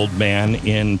 75-year-old man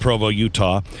in Provo,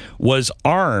 Utah, was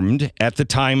armed at the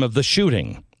time of the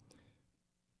shooting.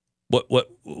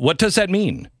 What does that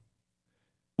mean?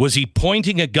 Was he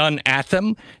pointing a gun at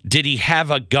them? Did he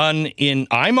have a gun in?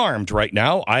 I'm armed right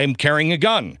now. I'm carrying a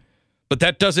gun. But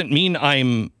that doesn't mean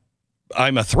I'm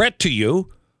a threat to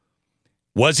you.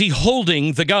 Was he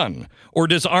holding the gun? Or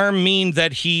does arm mean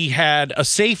that he had a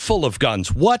safe full of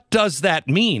guns? What does that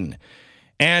mean?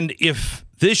 And if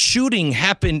this shooting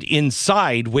happened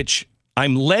inside, which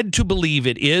I'm led to believe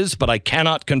it is, but I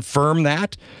cannot confirm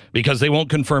that because they won't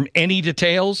confirm any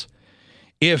details.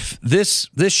 If this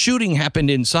shooting happened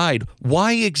inside,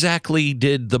 why exactly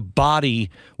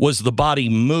was the body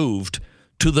moved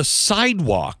to the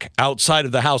sidewalk outside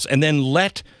of the house and then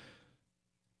let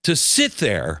to sit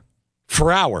there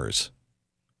for hours?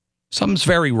 Something's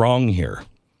very wrong here.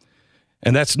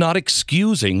 And that's not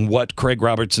excusing what Craig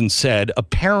Robertson said,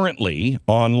 apparently,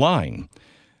 online.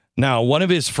 Now, one of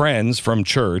his friends from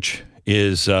church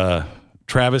is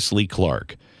Travis Lee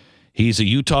Clark. He's a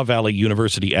Utah Valley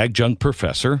University adjunct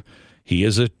professor. He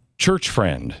is a church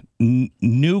friend,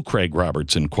 knew Craig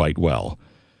Robertson quite well.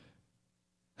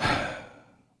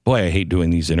 Boy, I hate doing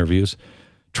these interviews.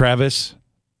 Travis,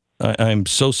 I'm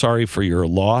so sorry for your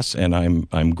loss, and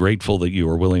I'm grateful that you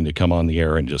are willing to come on the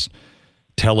air and just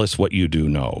tell us what you do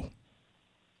know.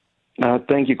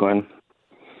 Thank you, Glenn.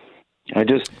 I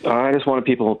just wanted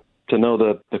people to know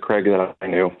the Craig that I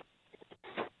knew.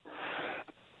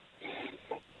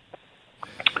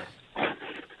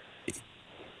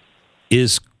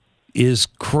 Is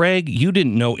Craig, you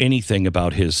didn't know anything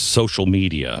about his social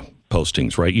media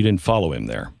postings, right? You didn't follow him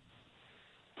there.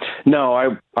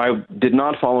 No, I did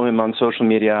not follow him on social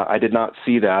media. I did not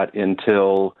see that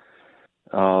until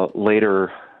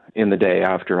later in the day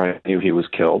after I knew he was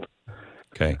killed.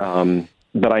 Okay.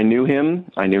 But I knew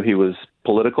him. I knew he was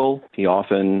political. He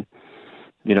often,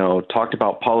 talked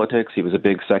about politics. He was a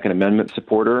big Second Amendment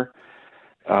supporter.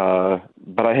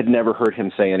 But I had never heard him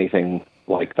say anything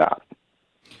like that.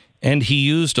 And he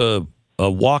used a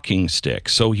walking stick,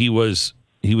 so he was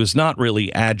not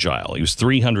really agile. He was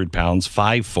 300 pounds,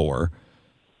 5'4",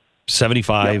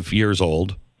 75 years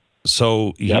old.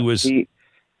 So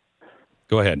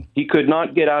go ahead. He could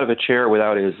not get out of a chair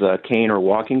without his cane or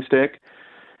walking stick.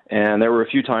 And there were a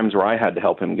few times where I had to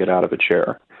help him get out of a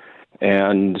chair.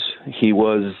 And he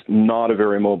was not a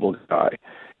very mobile guy.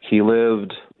 He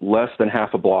lived less than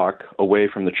half a block away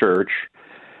from the church,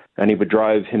 and he would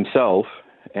drive himself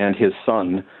and his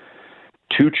son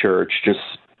to church just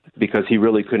because he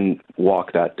really couldn't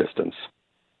walk that distance.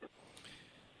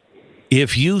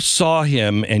 If you saw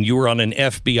him and you were on an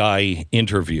FBI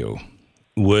interview,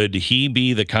 would he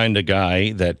be the kind of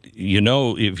guy that,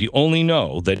 if you only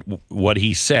know that what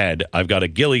he said, I've got a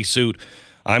ghillie suit,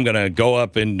 I'm going to go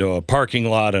up into a parking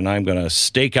lot and I'm going to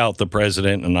stake out the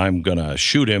president and I'm going to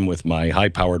shoot him with my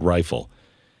high-powered rifle.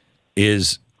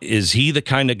 Is he the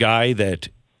kind of guy that...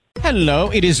 Hello,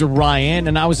 it is Ryan,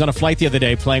 and I was on a flight the other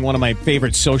day playing one of my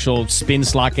favorite social spin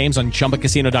slot games on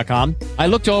ChumbaCasino.com. I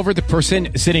looked over at the person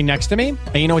sitting next to me,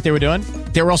 and you know what they were doing?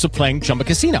 They were also playing Chumba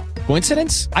Casino.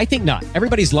 Coincidence? I think not.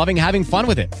 Everybody's loving having fun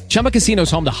with it. Chumba Casino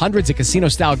is home to hundreds of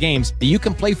casino-style games that you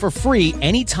can play for free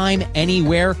anytime,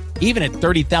 anywhere, even at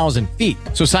 30,000 feet.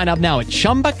 So sign up now at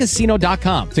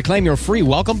ChumbaCasino.com to claim your free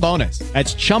welcome bonus.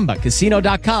 That's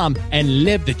ChumbaCasino.com and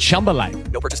live the Chumba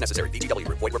life. No purchase necessary. VGW.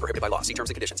 Void were prohibited by law. See terms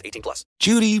and conditions. 18+.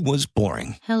 Judy was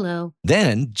boring. Hello.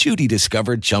 Then Judy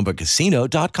discovered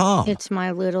ChumbaCasino.com. It's my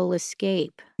little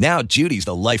escape. Now Judy's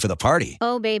the life of the party.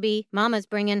 Oh, baby, mama's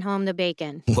bringing home the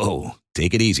bacon. Whoa,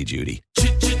 take it easy, Judy.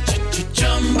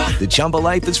 The Chumba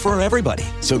life is for everybody.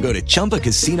 So go to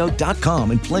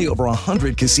ChumbaCasino.com and play over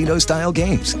 100 casino-style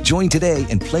games. Join today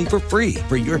and play for free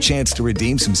for your chance to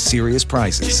redeem some serious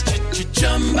prizes.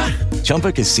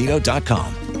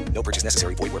 ChumbaCasino.com. No purchase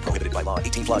necessary. Void where prohibited by law.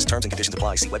 18+. Terms and conditions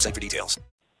apply. See website for details.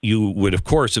 You would, of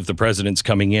course, if the president's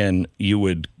coming in, you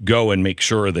would go and make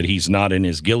sure that he's not in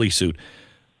his ghillie suit.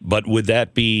 But would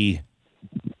that be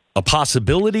a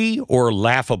possibility or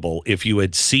laughable if you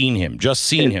had seen him, just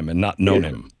seen him and not known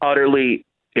him?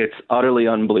 It's utterly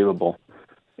unbelievable.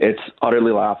 It's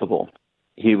utterly laughable.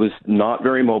 He was not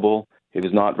very mobile. He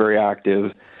was not very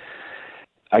active.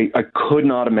 I could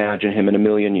not imagine him in a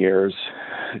million years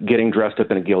getting dressed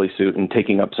up in a ghillie suit and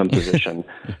taking up some position,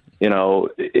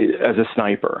 as a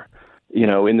sniper,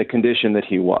 in the condition that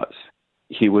he was.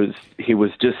 He was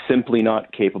just simply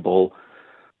not capable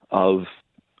of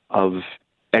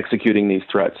executing these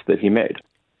threats that he made.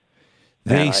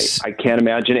 I can't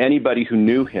imagine anybody who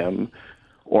knew him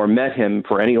or met him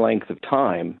for any length of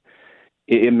time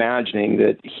imagining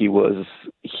that he was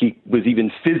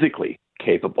even physically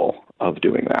capable of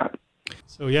doing that.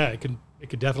 So yeah, it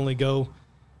could definitely go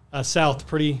south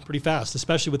pretty fast,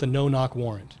 especially with a no-knock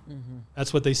warrant. Mm-hmm.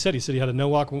 That's what they said. He said he had a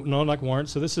no-knock warrant.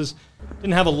 So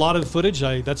didn't have a lot of footage.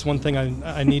 That's one thing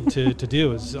I need to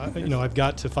do is I've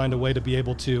got to find a way to be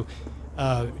able to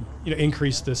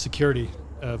increase the security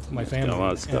of my family. A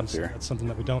lot of stuff here. That's something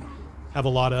that we don't have a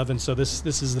lot of. And so this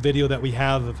is the video that we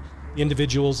have of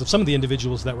some of the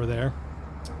individuals that were there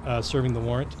serving the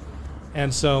warrant.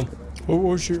 And so,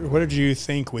 what did you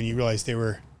think when you realized they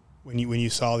were, when you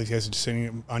saw these guys just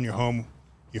sitting on your home,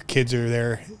 your kids are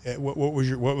there? What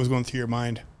was going through your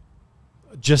mind?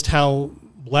 Just how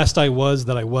blessed I was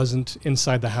that I wasn't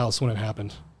inside the house when it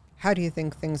happened. How do you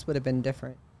think things would have been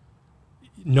different?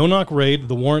 No-knock raid,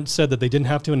 the warrant said that they didn't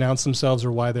have to announce themselves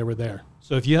or why they were there.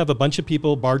 So if you have a bunch of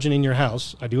people barging in your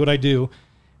house, I do what I do,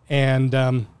 and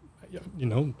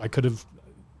I could have,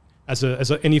 as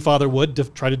any father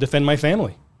would, try to defend my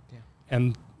family,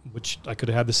 and which I could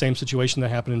have had the same situation that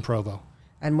happened in Provo.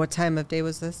 And what time of day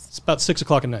was this? It's about 6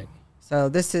 o'clock at night. So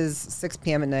this is 6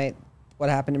 p.m. at night. What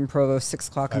happened in Provo, 6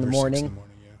 o'clock in the morning.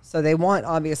 So they want,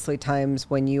 obviously, times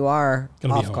when you are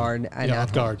off guard. And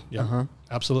off guard. Yeah,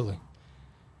 absolutely.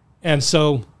 And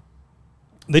so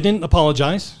they didn't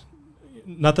apologize.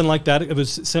 Nothing like that. It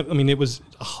was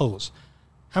a hose.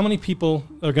 How many people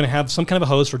are going to have some kind of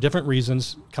a hose for different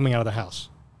reasons coming out of the house?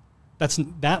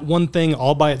 That one thing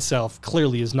all by itself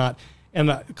clearly is not,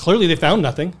 and clearly they found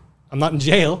nothing. I'm not in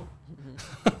jail.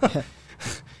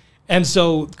 And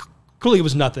so clearly it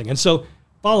was nothing. And so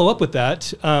follow up with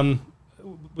that. I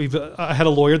had a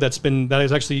lawyer that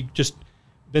has actually just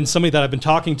been somebody that I've been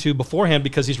talking to beforehand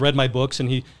because he's read my books and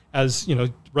he has,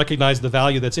 recognized the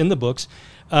value that's in the books,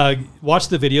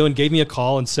 watched the video and gave me a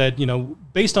call and said,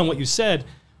 based on what you said,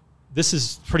 this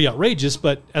is pretty outrageous,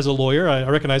 but as a lawyer, I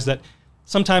recognize that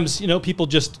sometimes, people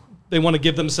they want to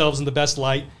give themselves in the best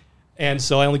light. And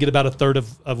so I only get about a third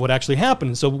of what actually happened.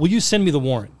 And so will you send me the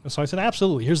warrant? And so I said,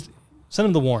 absolutely. Send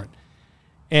him the warrant.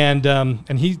 And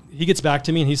he gets back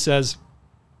to me and he says,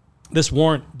 this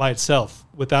warrant by itself,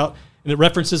 and it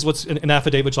references what's an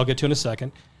affidavit, which I'll get to in a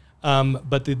second.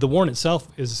 But the warrant itself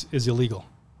is illegal.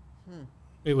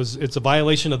 It's a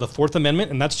violation of the Fourth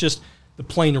Amendment, and that's just the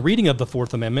plain reading of the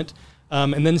Fourth Amendment.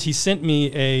 And then he sent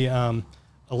me a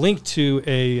link to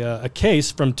a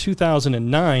case from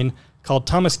 2009 called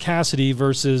Thomas Cassidy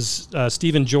versus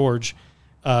Stephen George,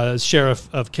 sheriff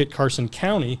of Kit Carson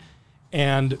County.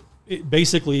 And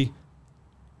basically,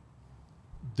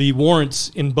 the warrants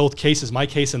in both cases, my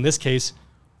case and this case,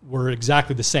 were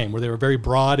exactly the same, where they were very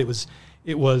broad. It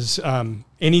was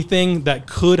anything that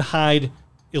could hide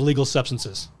illegal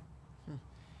substances.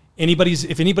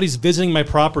 If anybody's visiting my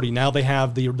property, now they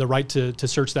have the right to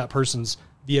search that person's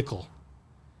vehicle.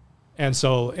 And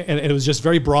so, and it was just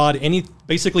very broad.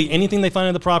 Basically anything they find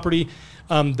on the property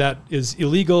that is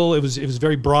illegal, it was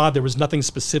very broad. There was nothing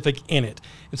specific in it.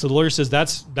 And so the lawyer says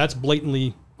that's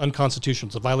blatantly unconstitutional.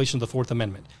 It's a violation of the Fourth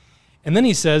Amendment. And then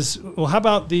he says, well, how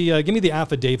about give me the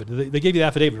affidavit. They gave you the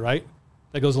affidavit, right?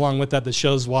 That goes along with that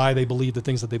shows why they believe the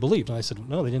things that they believed. And I said,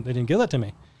 no, they didn't give that to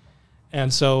me.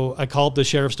 And so I called the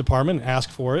sheriff's department and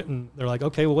asked for it. And they're like,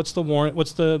 okay, well, what's the warrant?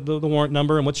 What's the warrant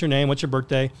number? And what's your name? What's your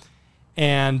birthday?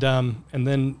 And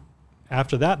then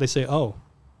after that, they say, oh,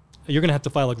 you're going to have to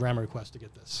file a grammar request to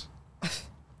get this.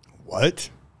 What?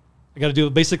 I got to do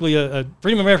basically a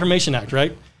Freedom of Information Act,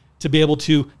 right? To be able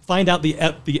to find out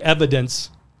the evidence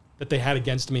that they had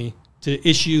against me to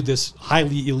issue this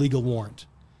highly illegal warrant.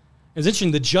 It's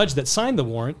interesting, the judge that signed the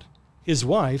warrant, his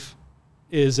wife,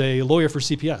 is a lawyer for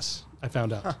CPS, I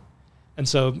found out. Huh. And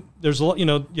so there's a lot,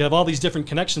 you have all these different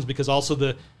connections because also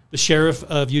the sheriff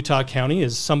of Utah County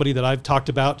is somebody that I've talked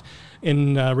about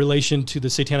in relation to the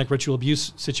satanic ritual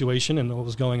abuse situation and what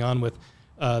was going on with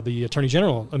the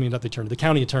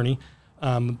county attorney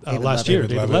last year,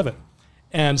 David Levitt.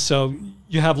 And so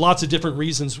you have lots of different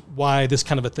reasons why this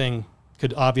kind of a thing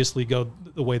could obviously go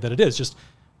the way that it is. Just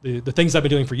the things I've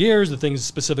been doing for years, the things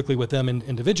specifically with them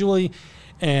individually,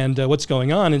 and what's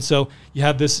going on. And so you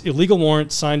have this illegal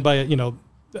warrant signed by,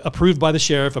 approved by the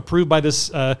sheriff, approved by this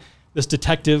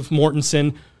detective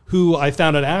Mortensen, who I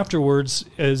found out afterwards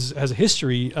has a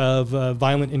history of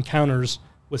violent encounters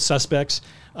with suspects.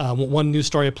 One news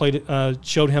story I played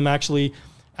showed him actually,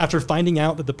 after finding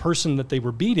out that the person that they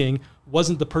were beating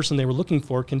wasn't the person they were looking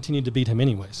for, continued to beat him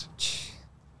anyways.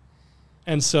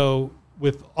 And so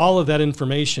with all of that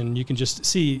information, you can just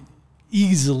see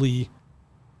easily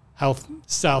how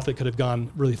south it could have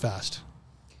gone really fast.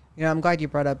 I'm glad you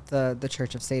brought up the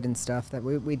Church of Satan stuff. That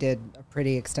we did a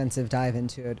pretty extensive dive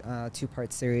into it,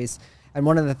 2-part series. And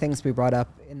one of the things we brought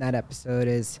up in that episode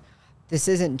is this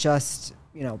isn't just,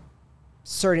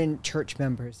 certain church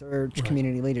members or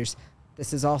community leaders.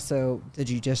 This is also the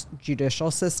judicial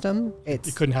system.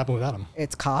 It couldn't happen without them.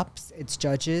 It's cops, it's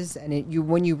judges, and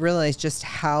when you realize just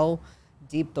how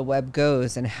deep the web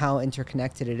goes and how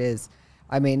interconnected it is.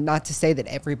 I mean, not to say that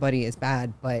everybody is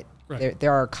bad, but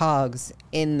there are cogs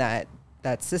in that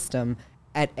system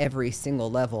at every single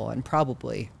level, and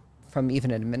probably from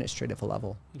even an administrative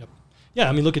level. Yep. Yeah,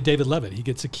 I mean, look at David Levitt. He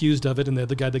gets accused of it, and the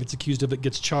other guy that gets accused of it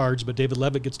gets charged, but David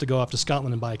Levitt gets to go off to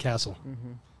Scotland and buy a castle.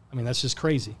 Mm-hmm. I mean, that's just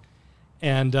crazy.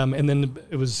 And then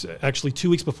it was actually 2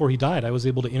 weeks before he died, I was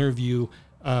able to interview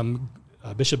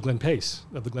Bishop Glenn Pace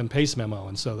of the Glenn Pace memo.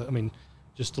 And so, I mean,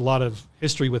 just a lot of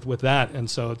history with that. And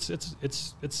so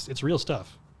it's real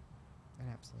stuff. It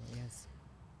absolutely is.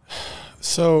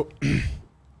 So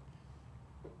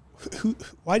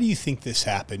why do you think this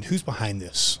happened? Who's behind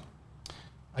this?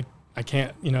 I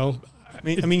can't,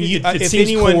 if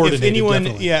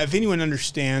anyone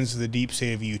understands the deep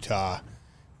state of Utah,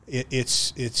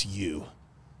 it's you.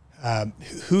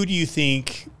 Who do you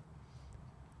think?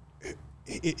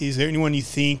 Is there anyone you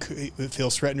think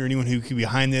feels threatened, or anyone who could be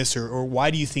behind this, or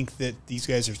why do you think that these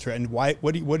guys are threatened? Why?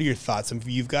 What are your thoughts? I mean,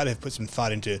 you've got to put some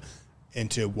thought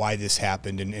into why this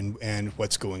happened and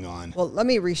what's going on. Well, let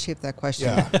me reshape that question.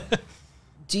 Yeah.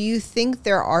 Do you think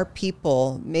there are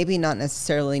people, maybe not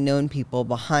necessarily known people,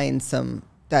 behind some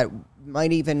that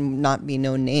might even not be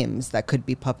known names that could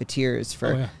be puppeteers for?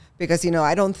 Oh, yeah. Because,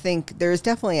 I don't think there's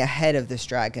definitely a head of this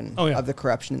dragon of the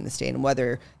corruption in the state. And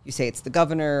whether you say it's the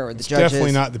governor or the judges. It's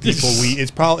definitely not the people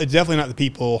it's definitely not the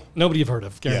people. Nobody you've heard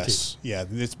of, guaranteed. Yes. Yeah.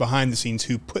 It's behind the scenes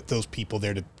who put those people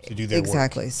there to do their work.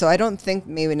 Exactly. So I don't think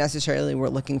maybe necessarily we're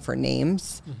looking for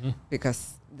names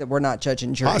because we're not judge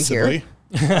and jury here.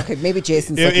 Okay, maybe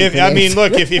Jason's looking for names.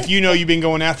 Look, if you've been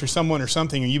going after someone or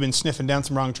something, or you've been sniffing down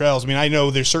some wrong trails. I mean, I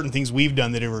know there's certain things we've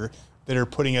done that are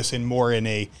putting us in more in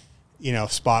a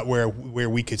spot where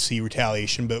we could see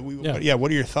retaliation. But what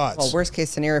are your thoughts? Well, worst case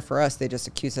scenario for us, they just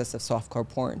accuse us of softcore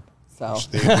porn. So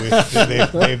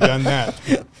they've done that.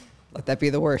 Let that be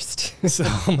the worst. So,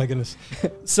 oh my goodness.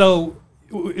 So,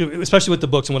 especially with the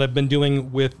books and what I've been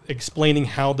doing with explaining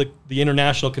how the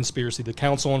international conspiracy, the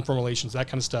Council on Foreign Relations, that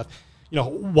kind of stuff.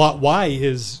 Why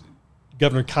is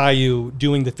Governor Caillou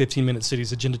doing the 15-minute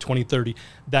cities, Agenda 2030,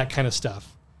 that kind of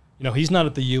stuff? He's not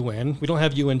at the UN. We don't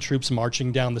have UN troops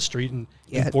marching down the street and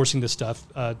enforcing this stuff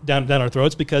down our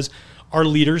throats because our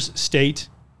leaders, state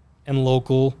and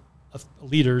local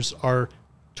leaders, are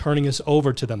turning us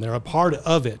over to them. They're a part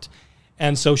of it.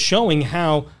 And so showing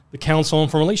how the Council on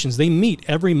Foreign Relations, they meet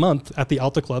every month at the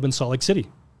Alta Club in Salt Lake City.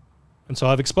 And so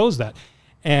I've exposed that.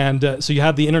 And so you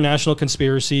have the international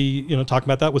conspiracy, talking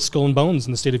about that with Skull and Bones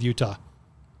in the state of Utah.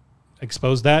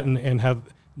 Expose that and have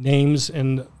names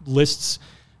and lists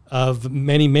of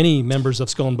many members of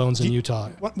Skull and Bones in Utah.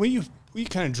 Will you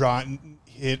kind of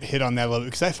hit on that a little bit?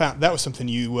 Because I found that was something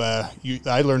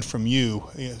I learned from you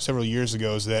several years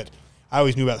ago, is that I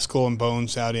always knew about Skull and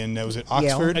Bones out in, was it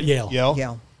Oxford?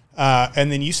 Yale. And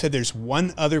then you said there's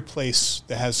one other place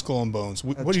that has Skull and Bones.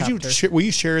 What did you share? Will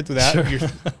you share it with that? Sure.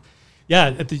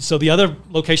 Yeah. So the other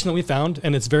location that we found,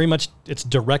 and it's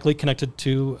directly connected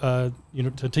to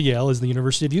Yale, is the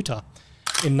University of Utah.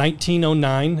 In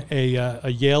 1909, a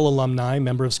Yale alumni,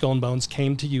 member of Skull and Bones,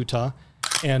 came to Utah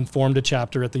and formed a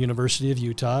chapter at the University of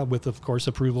Utah with, of course,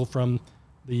 approval from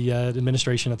the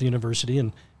administration at the university,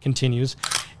 and continues.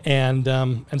 And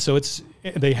so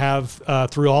they have,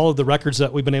 through all of the records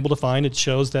that we've been able to find, it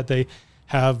shows that they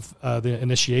have the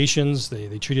initiations.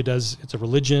 They treat it as it's a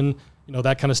religion,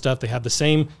 that kind of stuff. They have the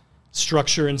same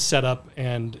structure and setup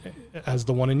and as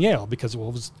the one in Yale, because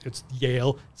it's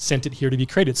Yale sent it here to be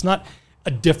created. It's not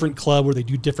a different club where they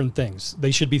do different things. They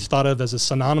should be thought of as a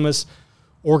synonymous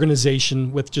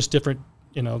organization with just different,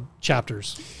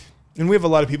 chapters. And we have a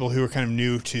lot of people who are kind of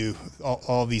new to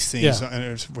all these things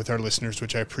with our listeners,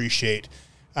 which I appreciate.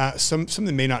 Some of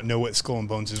them may not know what Skull and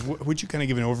Bones is. Would you kind of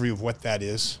give an overview of what that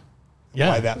is?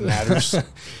 Why that matters?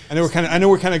 I know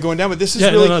we're kind of going down, but this is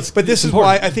this is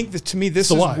why I think that, to me,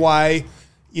 this is why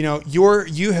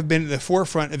you have been at the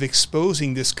forefront of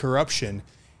exposing this corruption,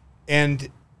 and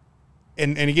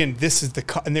again, this is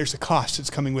and there's a cost that's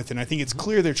coming with it. And I think it's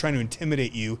clear they're trying to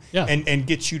intimidate you and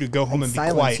get you to go home and be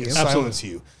quiet and silence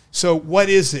you. So what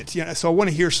is it? So I want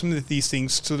to hear some of these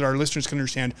things so that our listeners can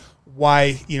understand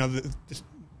why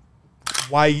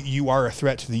why you are a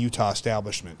threat to the Utah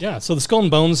establishment. Yeah. So the Skull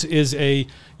and Bones is a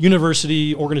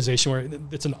university organization where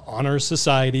it's an honor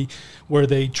society where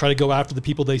they try to go after the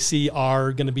people they see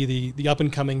are going to be the up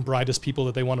and coming brightest people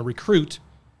that they want to recruit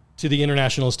to the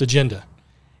internationalist agenda.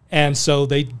 And so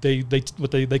they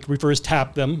refer as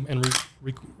tap them and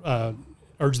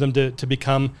urge them to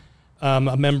become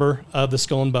a member of the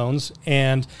Skull and Bones,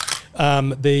 and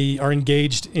they are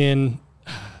engaged in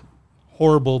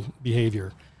horrible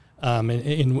behavior.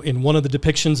 In one of the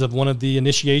depictions of one of the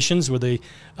initiations, where they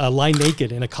lie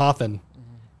naked in a coffin,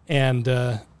 and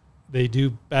they do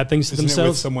bad things to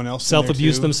themselves, with someone else,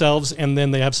 self-abuse themselves, and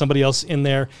then they have somebody else in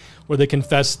there where they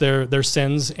confess their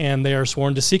sins, and they are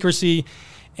sworn to secrecy,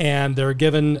 and they're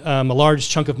given a large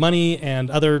chunk of money and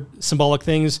other symbolic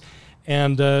things,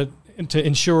 and to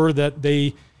ensure that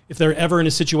if they're ever in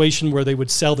a situation where they would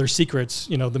sell their secrets,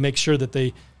 to make sure that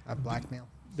they blackmail.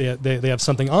 They have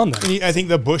something on them. And I think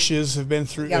the Bushes have been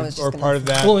through or part of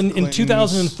that. Well, in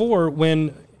 2004,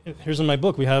 when here's in my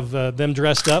book, we have them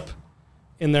dressed up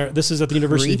in their. This is at the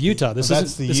University of Utah. This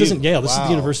isn't Yale. This is the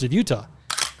University of Utah.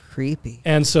 Creepy.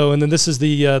 And then this is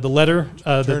the letter.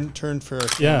 Turn for our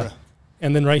camera. Yeah.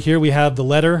 And then right here we have the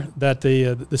letter that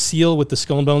the seal with the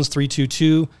Skull and Bones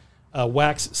 322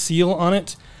 wax seal on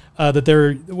it,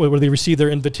 where they receive their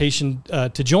invitation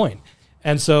to join.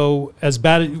 And so as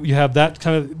bad, you have that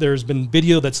kind of, there's been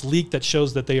video that's leaked that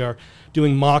shows that they are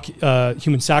doing mock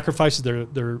human sacrifices.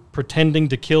 They're pretending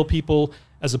to kill people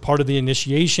as a part of the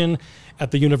initiation.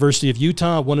 At the University of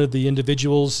Utah, one of the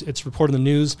individuals, it's reported in the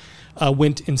news,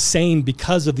 went insane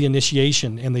because of the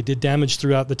initiation, and they did damage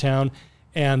throughout the town.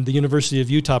 And the University of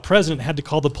Utah president had to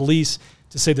call the police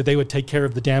to say that they would take care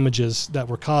of the damages that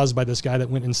were caused by this guy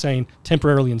that went insane,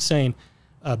 temporarily insane,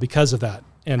 because of that.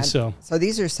 And so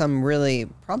these are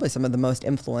probably some of the most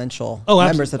influential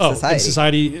members of society. In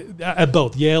society, at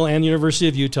both Yale and University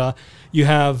of Utah. You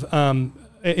have,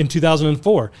 in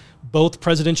 2004, both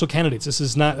presidential candidates.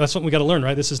 That's what we got to learn,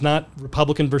 right? This is not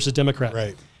Republican versus Democrat.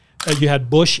 Right. You had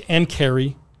Bush and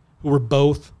Kerry, who were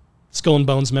both Skull and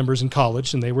Bones members in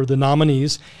college, and they were the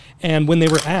nominees. And when they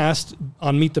were asked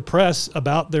on Meet the Press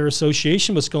about their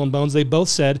association with Skull and Bones, they both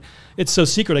said, "It's so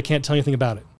secret, I can't tell you anything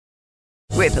about it."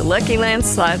 With the Lucky Land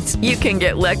Slots, you can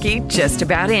get lucky just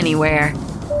about anywhere.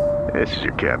 This is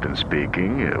your captain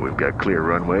speaking. We've got clear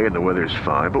runway and the weather's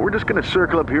fine, but we're just going to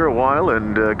circle up here a while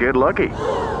and get lucky.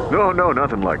 No,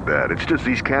 nothing like that. It's just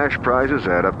these cash prizes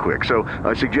add up quick. So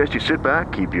I suggest you sit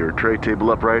back, keep your tray table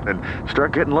upright, and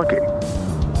start getting lucky.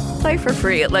 Play for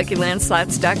free at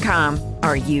LuckyLandSlots.com.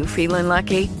 Are you feeling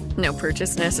lucky? No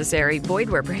purchase necessary. Void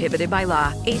where prohibited by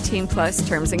law. 18+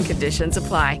 terms and conditions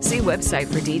apply. See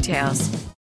website for details.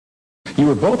 You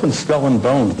were both in Skull and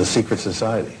Bones, the secret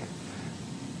society.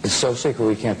 It's so secret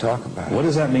we can't talk about it. What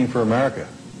does that mean for America?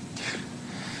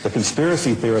 The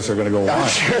conspiracy theorists are going to go wild. I'm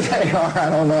sure they are. I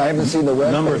don't know. I haven't seen the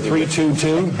web. Number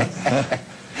 322?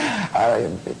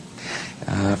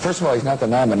 First of all, he's not the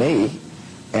nominee.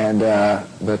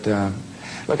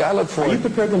 Look, I look forward. Are you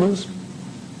prepared to lose?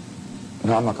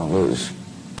 No, I'm not going to lose.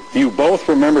 You both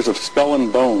were members of Skull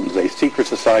and Bones, a secret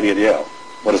society at Yale.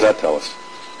 What does that tell us?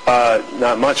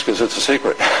 Not much, because it's a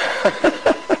secret.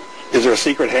 Is there a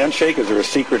secret handshake? Is there a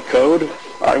secret code?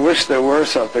 I wish there were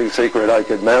something secret I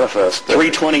could manifest.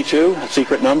 322,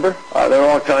 secret number? There are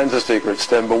all kinds of secrets,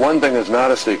 Tim, but one thing is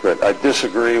not a secret. I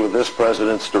disagree with this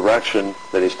president's direction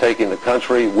that he's taking the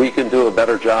country. We can do a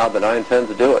better job, and I intend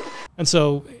to do it. And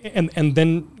so, and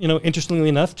then, interestingly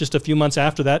enough, just a few months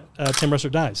after that, Tim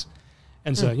Russert dies.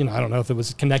 And so, I don't know if it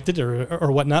was connected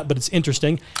or whatnot, but it's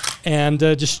interesting. And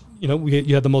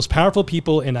you have the most powerful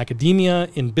people in academia,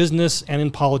 in business, and in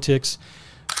politics,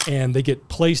 and they get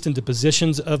placed into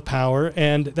positions of power.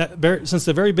 And since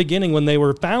the very beginning, when they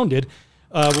were founded,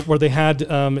 where they had, it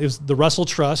was the Russell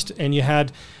Trust, and you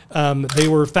had, they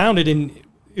were founded in,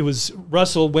 it was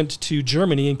Russell went to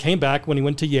Germany and came back when he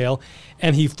went to Yale,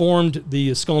 and he formed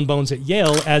the Skull and Bones at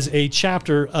Yale as a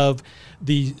chapter of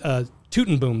the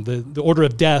Tutenboom, the Order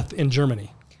of Death in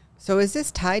Germany. So is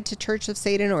this tied to Church of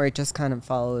Satan, or it just kind of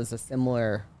follows a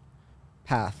similar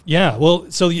path? Yeah, well,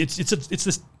 so it's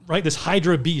this, right, this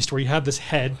Hydra beast where you have this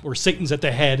head, where Satan's at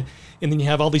the head, and then you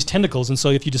have all these tentacles. And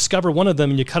so if you discover one of them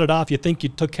and you cut it off, you think you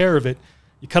took care of it.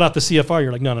 You cut off the CFR,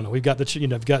 you're like, no, we've got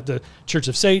you've got the Church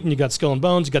of Satan, you got Skull and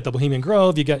Bones, you got the Bohemian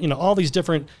Grove, you got all these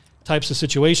different types of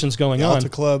situations going on. The Alta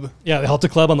Club. Yeah, the Alta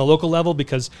Club on the local level,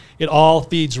 because it all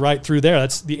feeds right through there.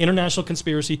 That's the international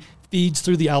conspiracy feeds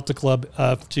through the Alta Club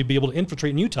to be able to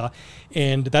infiltrate in Utah.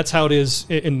 And that's how it is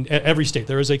in every state.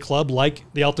 There is a club like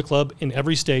the Alta Club in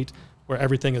every state where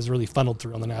everything is really funneled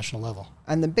through on the national level.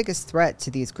 And the biggest threat to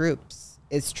these groups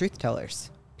is truth tellers,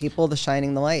 people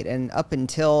shining the light. And up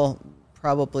until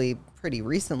probably pretty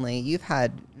recently, you've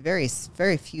had very,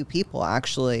 very few people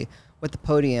actually with the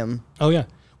podium. Oh, yeah.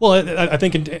 Well, I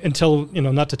think until,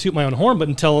 not to toot my own horn, but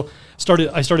until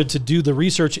I started to do the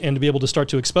research and to be able to start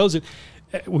to expose it,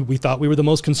 we thought we were the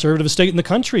most conservative state in the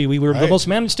country. We were the most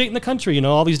managed state in the country.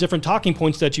 All these different talking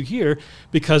points that you hear,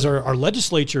 because our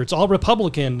legislature, it's all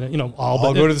Republican.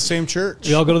 All go to the same church.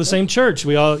 We all go to the same church.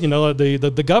 We all,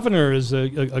 the governor is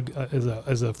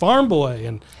a farm boy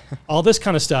and all this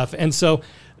kind of stuff. And so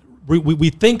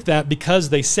we think that because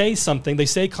they say something, they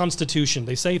say Constitution,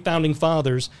 they say Founding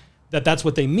Fathers, that's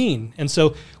what they mean. And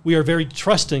so we are very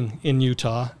trusting in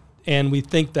Utah, and we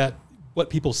think that what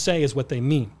people say is what they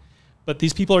mean. But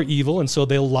these people are evil, and so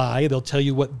they'll lie. They'll tell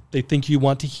you what they think you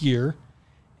want to hear,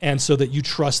 and so that you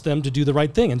trust them to do the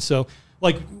right thing. And so,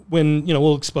 like, when,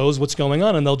 we'll expose what's going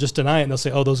on, and they'll just deny it, and they'll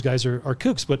say, oh, those guys are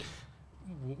kooks. But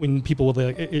when people will,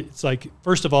 it's like,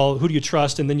 first of all, who do you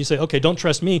trust? And then you say, okay, don't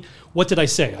trust me. What did I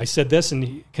say? I said this,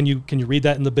 and can you read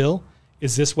that in the bill?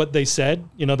 Is this what they said?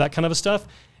 That kind of stuff.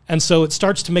 And so it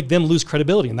starts to make them lose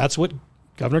credibility. And that's what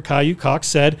Governor Caillou Cox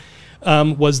said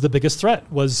was the biggest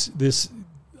threat, was this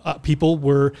people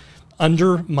were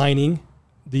undermining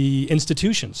the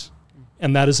institutions.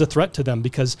 And that is a threat to them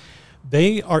because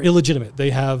they are illegitimate.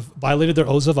 They have violated their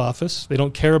oaths of office. They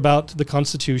don't care about the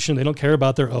Constitution. They don't care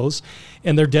about their oaths.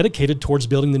 And they're dedicated towards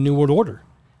building the New World Order.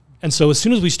 And so as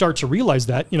soon as we start to realize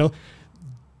that,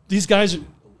 these guys,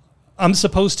 I'm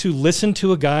supposed to listen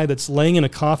to a guy that's laying in a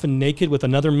coffin naked with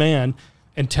another man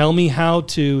and tell me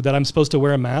that I'm supposed to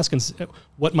wear a mask and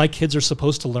what my kids are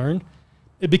supposed to learn.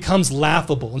 It becomes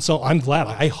laughable. And so I'm glad.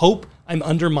 I hope I'm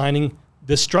undermining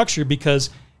this structure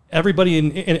because everybody,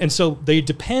 and so they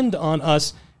depend on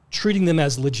us treating them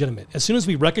as legitimate. As soon as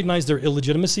we recognize their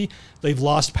illegitimacy, they've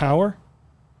lost power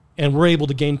and we're able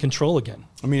to gain control again.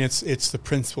 I mean, it's the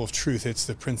principle of truth. It's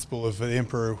the principle of the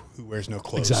emperor who wears no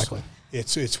clothes. Exactly.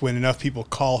 It's when enough people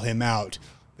call him out,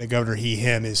 the governor,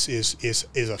 him is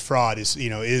a fraud, is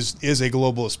a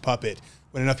globalist puppet.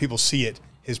 When enough people see it,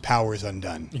 his power is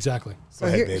undone. Exactly. So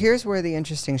here's where the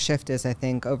interesting shift is, I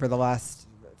think, over the last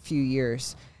few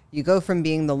years. You go from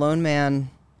being the lone man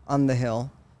on the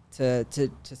hill to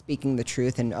speaking the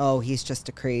truth and, he's just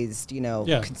a crazed,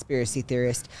 conspiracy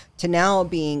theorist, to now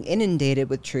being inundated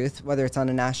with truth, whether it's on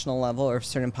a national level or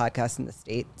certain podcasts in the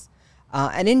States.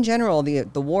 And in general,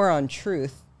 the war on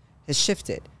truth has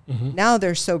shifted. Mm-hmm. Now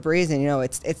they're so brazen,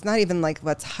 it's not even like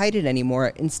let's hide it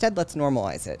anymore. Instead, let's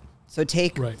normalize it. So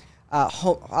take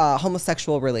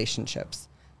homosexual relationships,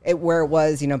 where it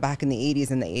was, back in the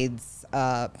 80s in the AIDS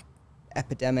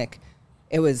epidemic,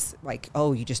 it was like,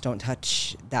 you just don't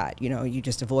touch that, you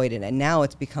just avoid it. And now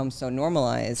it's become so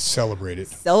normalized.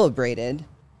 Celebrated.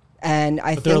 And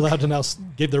but they're allowed to now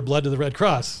give their blood to the Red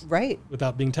Cross. Right.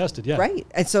 Without being tested, yeah. Right.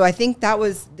 And so I think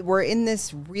we're in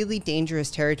this really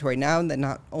dangerous territory now that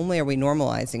not only are we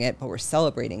normalizing it, but we're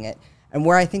celebrating it. And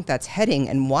where I think that's heading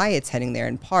and why it's heading there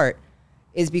in part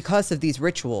is because of these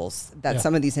rituals that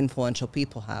some of these influential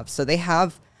people have. So they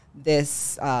have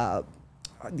this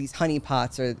these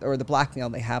honeypots or the blackmail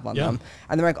they have on Yeah. them.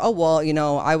 And they're like, oh, well, you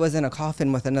know, I was in a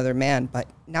coffin with another man, but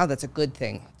now that's a good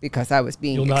thing because I was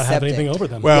being You'll not have accepted. anything over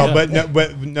them. Well, Yeah.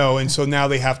 but no, and so now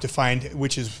they have to find,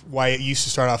 which is why it used to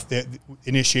start off the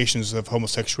initiations of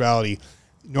homosexuality,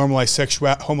 normalized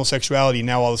homosexuality.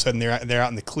 Now all of a sudden they're out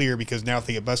in the clear because now if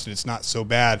they get busted, it's not so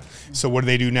bad. So what do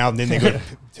they do now? And then they go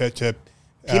to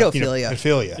Pedophilia.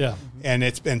 pedophilia, Yeah. and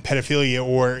pedophilia,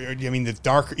 or I mean the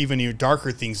darker, even your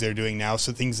darker things they're doing now.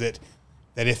 So things that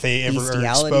if they ever are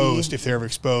Bestiality. if they're ever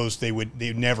exposed, they would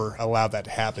never allow that to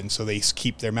happen. So they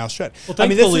keep their mouth shut. Well, I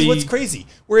mean, this is thankfully- what's crazy.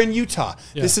 We're in Utah.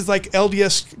 Yeah. This is like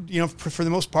LDS, you know, for the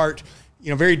most part,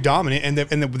 you know, very dominant. And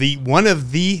the one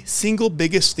of the single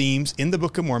biggest themes in the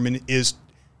Book of Mormon is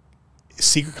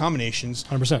secret combinations.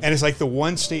 100%. And it's like the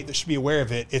one state that should be aware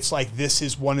of it. It's like this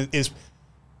is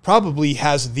probably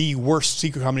has the worst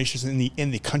secret combinations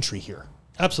in the country here.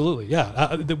 Absolutely,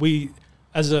 yeah. That we,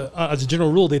 as a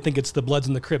general rule, they think it's the Bloods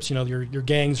and the Crips, you know, your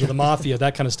gangs or the mafia,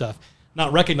 that kind of stuff.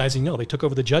 Not recognizing, no, they took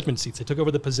over the judgment seats. They took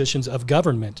over the positions of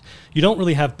government. You don't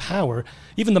really have power.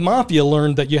 Even the mafia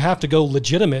learned that you have to go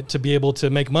legitimate to be able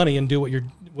to make money and do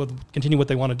continue what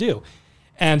they want to do.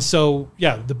 And so,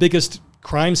 yeah, the biggest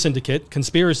crime syndicate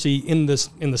conspiracy in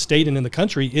the state and in the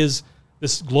country is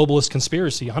this globalist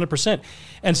conspiracy, 100%.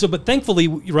 And so, but thankfully,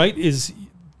 right, is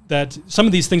that some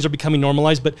of these things are becoming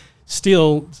normalized, but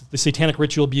still the satanic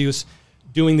ritual abuse,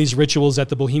 doing these rituals at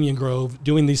the Bohemian Grove,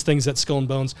 doing these things at Skull and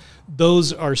Bones,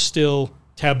 those are still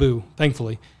taboo,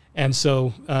 thankfully. And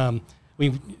so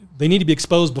they need to be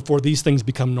exposed before these things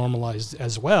become normalized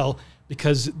as well,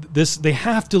 because they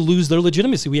have to lose their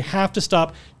legitimacy. We have to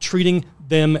stop treating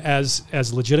them as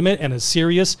legitimate and as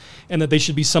serious, and that they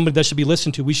should be somebody that should be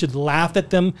listened to. We should laugh at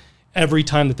them every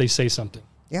time that they say something.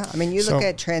 Yeah, I mean, you look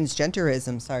at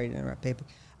transgenderism. Sorry to interrupt, baby.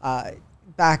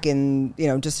 Back in, you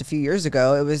know, just a few years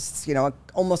ago, it was, you know,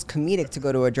 almost comedic to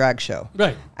go to a drag show.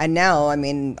 Right. And now, I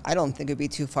mean, I don't think it'd be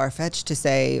too far-fetched to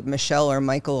say Michelle or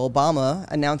Michael Obama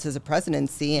announces a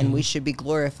presidency and we should be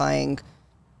glorifying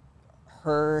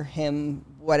her, him,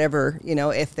 whatever, you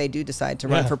know, if they do decide to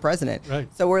run for president. Right.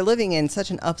 So we're living in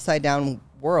such an upside-down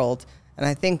world, and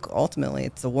I think ultimately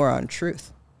it's a war on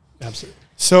truth. Absolutely.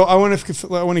 So I want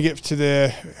to get to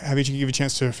have you give a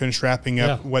chance to finish wrapping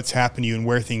up what's happened to you and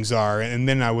where things are, and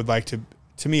then I would like to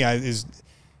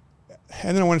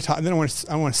I want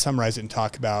to summarize it and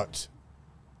talk about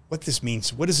what this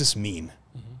means. What does this mean?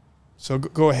 Mm-hmm. So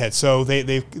go ahead. So the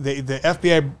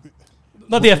FBI,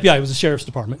 not the FBI, it was the Sheriff's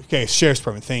Department. Okay, Sheriff's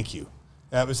Department. Thank you.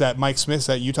 Was that Mike Smith? Is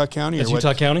that Utah County? That's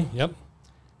Utah County. Yep.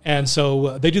 And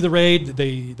so they do the raid.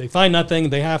 They find nothing.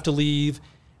 They have to leave,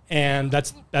 and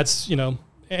that's you know.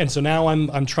 And so now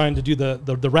I'm trying to do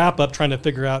the wrap up, trying to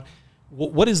figure out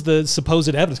what is the supposed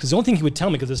evidence, because the only thing he would tell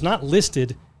me, because it's not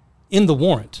listed in the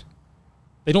warrant.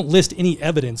 They don't list any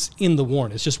evidence in the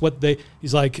warrant. It's just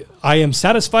he's like, I am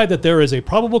satisfied that there is a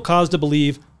probable cause to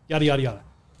believe, yada, yada, yada.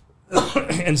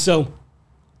 And so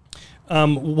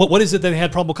what is it that they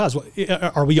had probable cause?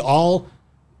 Are we all,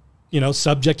 you know,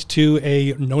 subject to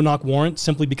a no-knock warrant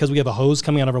simply because we have a hose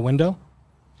coming out of our window?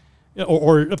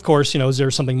 Or of course, you know, is there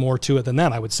something more to it than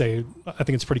that? I would say, I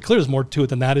think it's pretty clear there's more to it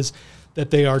than that, is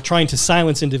that they are trying to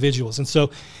silence individuals. And so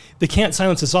they can't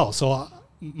silence us all. So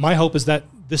my hope is that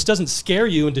this doesn't scare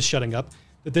you into shutting up,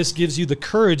 that this gives you the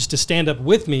courage to stand up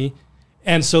with me,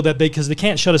 and so that because they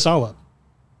can't shut us all up.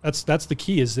 That's the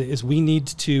key, is we need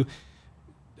to,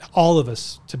 all of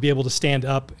us, to be able to stand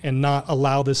up and not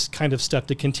allow this kind of stuff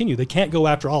to continue. They can't go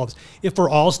after all of us. If we're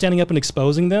all standing up and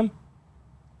exposing them,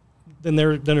 then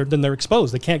they're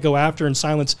exposed. They can't go after and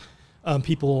silence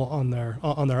people on their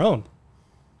own.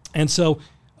 And so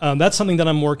that's something that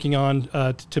I'm working on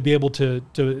to be able to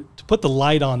put the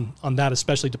light on that,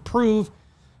 especially to prove,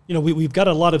 you know, we've got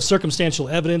a lot of circumstantial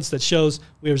evidence that shows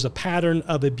there's a pattern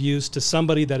of abuse to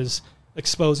somebody that is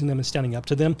exposing them and standing up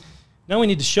to them. Now we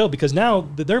need to show, because now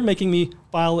they're making me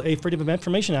file a Freedom of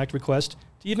Information Act request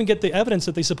to even get the evidence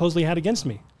that they supposedly had against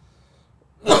me,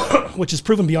 which is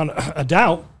proven beyond a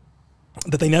doubt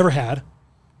that they never had.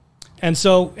 And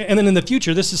so, and then in the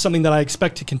future, this is something that I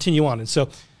expect to continue on. And so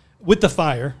with the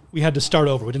fire, we had to start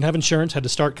over. We didn't have insurance, had to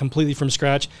start completely from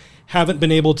scratch, haven't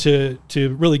been able to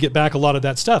really get back a lot of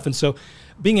that stuff. And so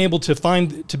being able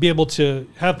to be able to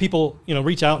have people, you know,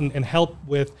 reach out and help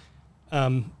with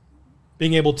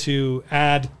being able to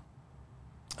add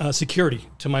security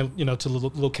to my, you know, to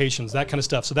locations, that kind of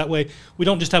stuff. So that way we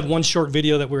don't just have one short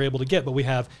video that we're able to get, but we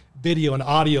have video and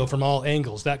audio from all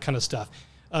angles, that kind of stuff.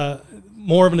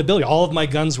 more of an ability. All of my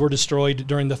guns were destroyed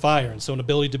during the fire, and so an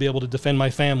ability to be able to defend my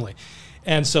family.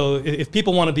 And so if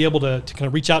people want to be able to kind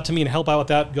of reach out to me and help out with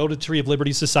that, go to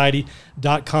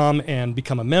treeoflibertysociety.com and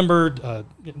become a member,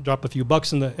 drop a few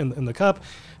bucks in the cup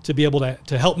to be able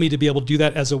to help me to be able to do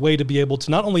that as a way to be able to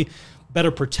not only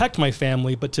better protect my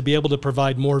family, but to be able to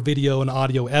provide more video and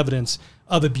audio evidence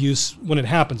of abuse when it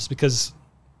happens, because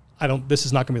this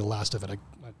is not going to be the last of it.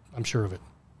 I'm sure of it.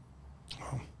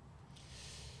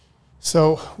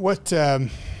 So what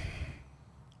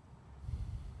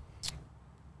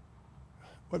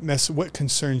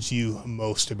concerns you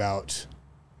most about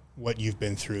what you've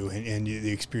been through and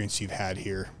the experience you've had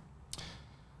here?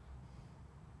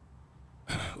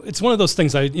 It's one of those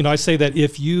things. I say that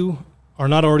if you are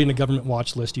not already in a government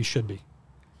watch list, you should be,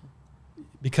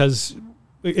 because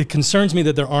it concerns me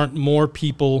that there aren't more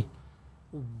people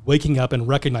waking up and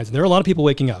recognizing. There are a lot of people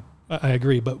waking up. I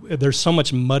agree, but there's so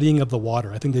much muddying of the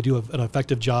water. I think they do an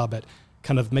effective job at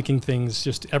kind of making things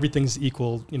just everything's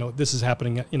equal. This is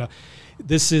happening.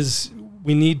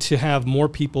 We need to have more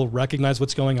people recognize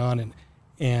what's going on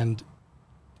and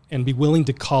be willing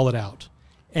to call it out,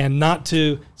 and not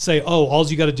to say, oh, all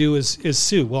you got to do is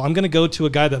sue. Well, I'm going to go to a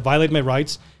guy that violated my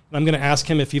rights, and I'm going to ask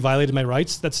him if he violated my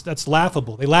rights. That's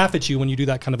laughable. They laugh at you when you do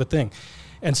that kind of a thing.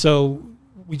 And so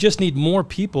we just need more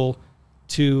people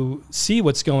to see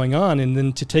what's going on and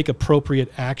then to take appropriate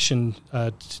action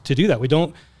to do that.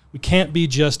 We can't be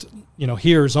just,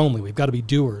 hearers only. We've got to be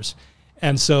doers.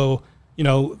 And so,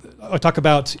 I talk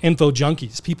about info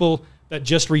junkies, people that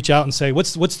just reach out and say,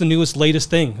 what's the newest, latest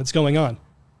thing that's going on?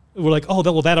 We're like, oh,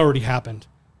 that already happened.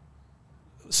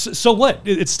 So what?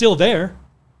 It's still there.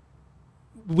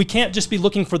 We can't just be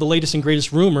looking for the latest and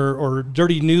greatest rumor or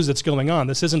dirty news that's going on.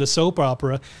 This isn't a soap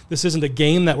opera. This isn't a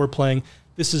game that we're playing.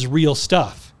 This is real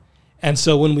stuff. And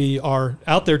so when we are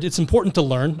out there, it's important to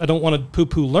learn. I don't want to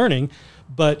poo-poo learning,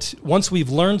 but once we've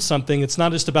learned something, it's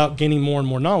not just about gaining more and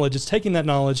more knowledge. It's taking that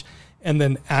knowledge and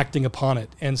then acting upon it.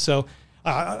 And so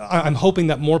I'm hoping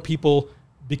that more people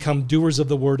become doers of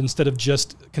the word instead of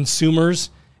just consumers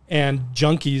and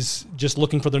junkies just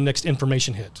looking for their next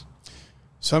information hit.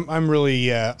 So I'm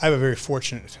really, I have a very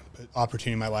fortunate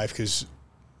opportunity in my life, because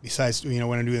besides, when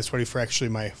I'm doing this for actually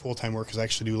my full-time work is I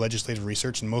actually do legislative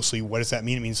research, and mostly what does that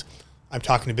mean? It means I'm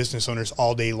talking to business owners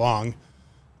all day long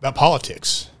about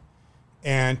politics.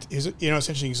 And it's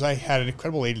interesting because I had an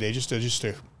incredible lady today, just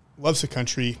loves the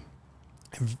country,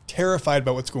 terrified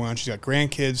about what's going on. She's got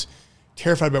grandkids,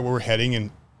 terrified about where we're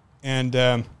heading,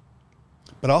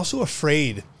 but also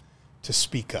afraid to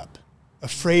speak up,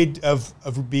 afraid of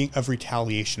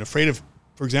retaliation, afraid of,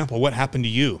 for example, what happened to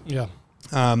you. Yeah.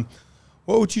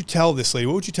 What would you tell this lady?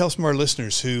 What would you tell some of our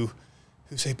listeners who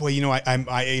say, boy,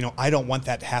 I don't want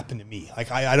that to happen to me.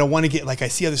 Like, I don't want to get, like, I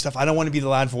see other stuff. I don't want to be the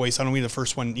loud voice. I don't want to be the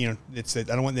first one, I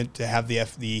don't want them to have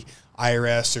the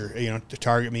IRS or, to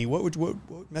target me.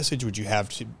 What message would you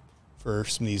have for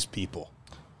some of these people?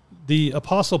 The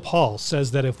Apostle Paul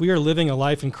says that if we are living a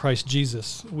life in Christ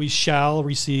Jesus, we shall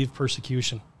receive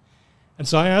persecution. And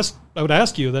so I would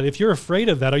ask you that if you're afraid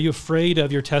of that, are you afraid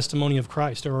of your testimony of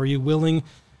Christ, or are you willing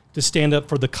to stand up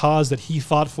for the cause that he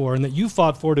fought for and that you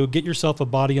fought for to get yourself a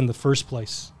body in the first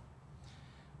place?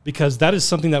 Because that is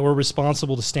something that we're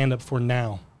responsible to stand up for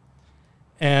now.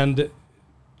 And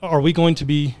are we going to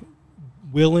be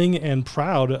willing and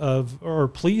proud of, or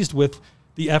pleased with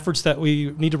the efforts that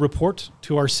we need to report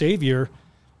to our Savior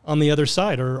on the other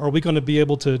side? Or are we going to be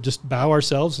able to just bow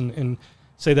ourselves and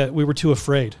say that we were too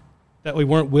afraid, that we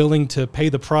weren't willing to pay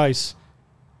the price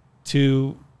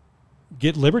to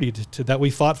get liberty that we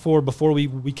fought for before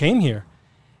we came here,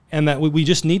 and that we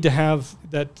just need to have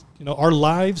that, our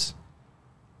lives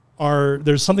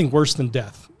there's something worse than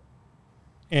death,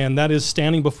 and that is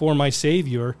standing before my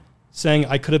Savior saying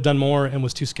I could have done more and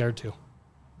was too scared to.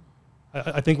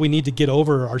 I think we need to get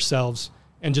over ourselves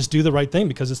and just do the right thing,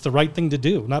 because it's the right thing to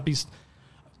do, not be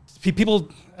people.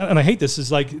 And I hate this,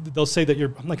 is like they'll say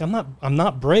that I'm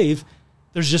not brave.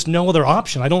 There's just no other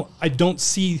option. I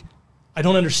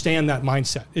don't understand that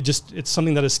mindset. It's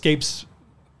something that escapes.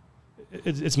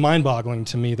 It's mind-boggling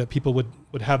to me that people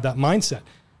would have that mindset.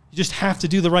 You just have to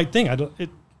do the right thing.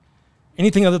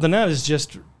 Anything other than that is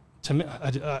just, to me,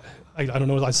 I don't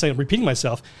know what I say. I'm repeating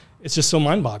myself. It's just so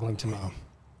mind-boggling to me. Wow.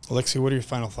 Alexia, what are your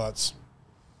final thoughts?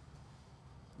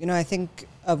 I think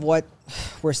of what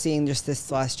we're seeing just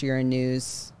this last year in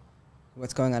news,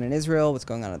 what's going on in Israel, what's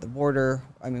going on at the border.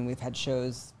 I mean, we've had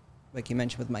shows, like you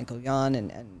mentioned, with Michael Yon,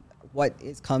 and what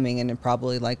is coming, and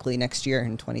probably likely next year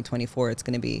in 2024, it's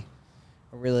going to be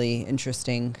a really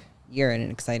interesting year and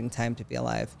an exciting time to be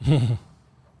alive.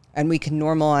 And we can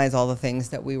normalize all the things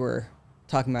that we were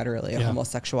talking about earlier, Yeah.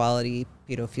 homosexuality,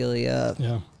 pedophilia.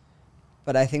 Yeah.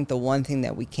 But I think the one thing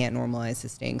that we can't normalize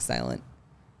is staying silent.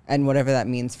 And whatever that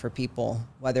means for people,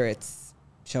 whether it's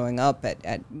showing up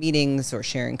at meetings or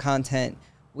sharing content,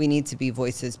 we need to be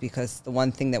voices, because the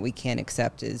one thing that we can't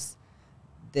accept is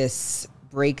this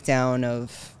breakdown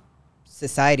of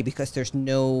society, because there's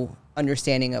no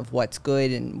understanding of what's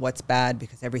good and what's bad,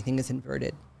 because everything is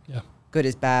inverted. Yeah. Good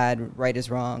is bad, right is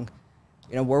wrong.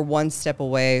 You know, we're one step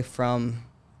away from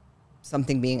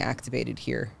something being activated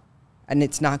here. And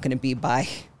it's not going to be by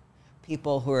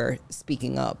people who are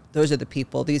speaking up. Those are the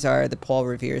people, these are the Paul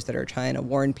Reveres that are trying to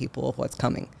warn people of what's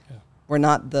coming. Yeah. We're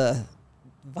not the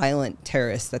violent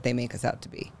terrorists that they make us out to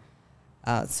be.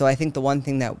 So I think the one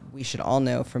thing that we should all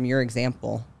know from your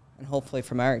example, and hopefully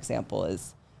from our example,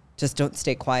 is just don't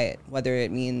stay quiet, whether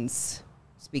it means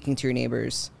speaking to your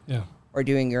neighbors or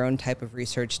doing your own type of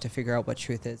research to figure out what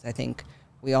truth is. I think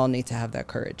we all need to have that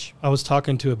courage. I was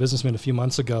talking to a businessman a few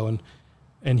months ago,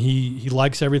 and he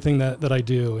likes everything that I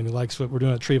do, and he likes what we're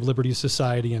doing at Tree of Liberty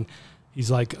Society, and he's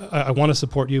like, I want to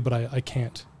support you, but I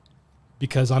can't,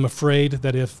 because I'm afraid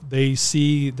that if they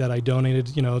see that I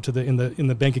donated, you know, to in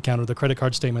the bank account or the credit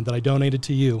card statement that I donated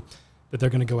to you, that they're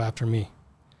going to go after me.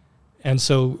 And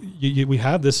so we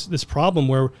have this problem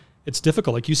where it's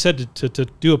difficult. Like you said, to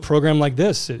do a program like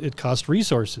this, it costs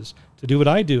resources. To do what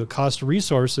I do, it costs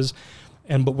resources,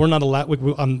 but we're not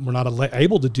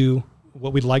able to do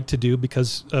what we'd like to do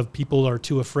because of people are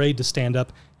too afraid to stand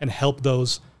up and help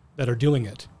those that are doing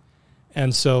it.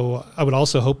 And so I would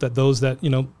also hope that those that, you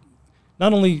know,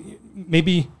 not only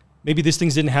maybe these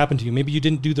things didn't happen to you, maybe you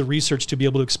didn't do the research to be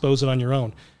able to expose it on your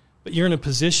own, but you're in a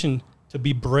position to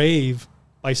be brave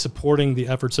by supporting the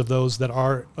efforts of those that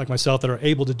are, like myself, that are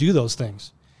able to do those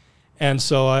things. And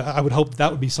so I would hope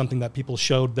that would be something that people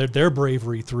showed their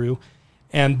bravery through.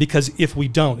 And because if we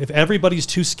don't, if everybody's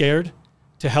too scared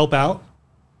to help out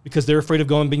because they're afraid of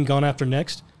being gone after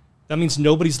next, that means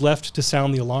nobody's left to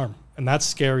sound the alarm. And that's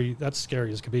scary. That's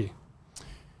scary as could be.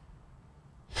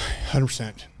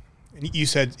 100%. And you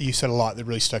said a lot that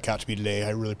really stuck out to me today. I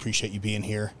really appreciate you being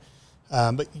here.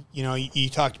 But, you know, you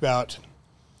talked about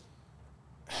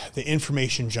the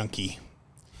information junkie.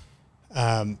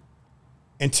 And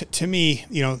to me,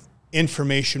 you know,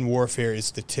 information warfare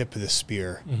is the tip of the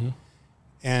spear. Mm-hmm.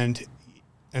 And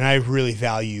I really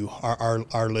value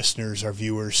our listeners, our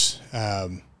viewers.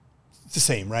 It's the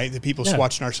same, right? The people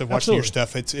watching our stuff, watching your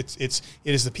stuff. It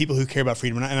is the people who care about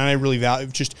freedom, and I really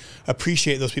just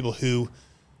appreciate those people who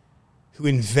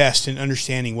invest in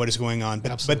understanding what is going on.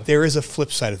 But there is a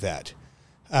flip side of that.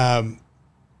 With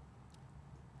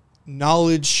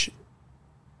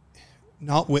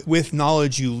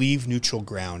knowledge, you leave neutral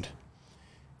ground.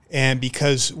 And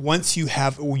because once you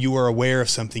are aware of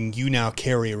something, you now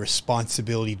carry a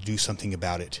responsibility to do something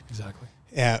about it. Exactly.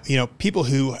 You know, people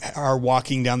who are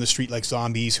walking down the street like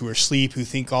zombies, who are asleep, who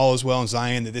think all is well in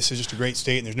Zion, that this is just a great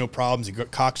state and there's no problems,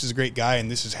 and Cox is a great guy and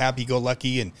this is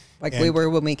happy-go-lucky. And we were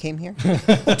when we came here?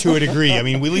 To a degree. I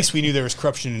mean, at least we knew there was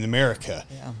corruption in America.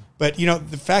 Yeah. But, you know,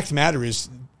 the fact of the matter is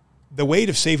the weight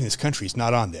of saving this country is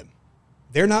not on them.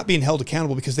 They're not being held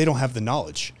accountable because they don't have the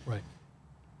knowledge. Right.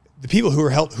 The people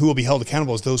who will be held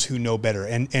accountable is those who know better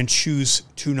and choose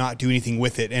to not do anything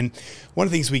with it. And one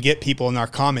of the things we get people in our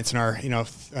comments and our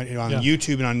on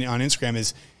YouTube and on Instagram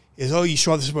is oh, you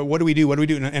show all this, but what do we do? What do we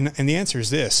do? And the answer is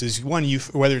this: is one,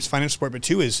 whether it's financial support, but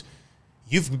two is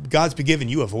God's been given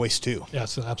you a voice too.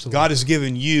 Yes, absolutely. God has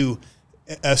given you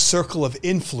a circle of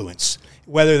influence,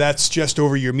 whether that's just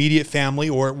over your immediate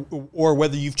family or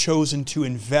whether you've chosen to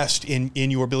invest in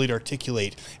your ability to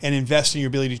articulate and invest in your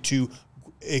ability to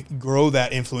grow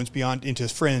that influence beyond into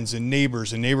friends and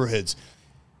neighbors and neighborhoods.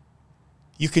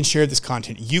 You can share this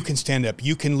content. You can stand up.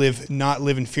 You can not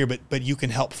live in fear, but you can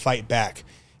help fight back.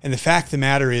 And the fact of the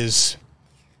matter is,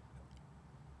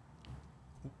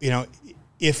 you know,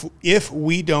 if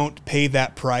we don't pay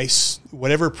that price,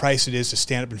 whatever price it is to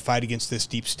stand up and fight against this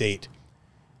deep state,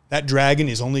 that dragon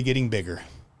is only getting bigger.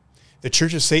 The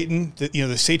Church of Satan,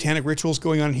 the satanic rituals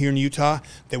going on here in Utah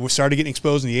that started getting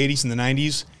exposed in the 80s and the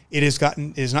 90s, it has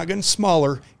not gotten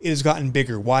smaller, it has gotten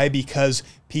bigger. Why? Because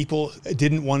people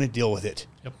didn't want to deal with it.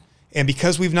 Yep. And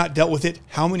because we've not dealt with it,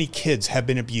 how many kids have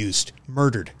been abused,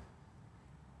 murdered?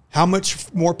 How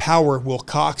much more power will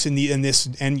Cox and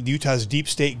Utah's deep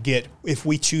state get if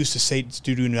we choose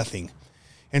to do nothing?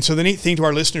 And so the neat thing to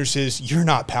our listeners is you're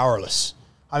not powerless.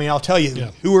 I mean, I'll tell you,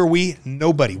 Who are we?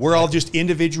 Nobody. We're all just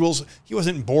individuals. He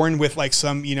wasn't born with like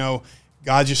some,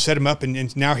 God just set him up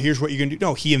and now here's what you're going to do.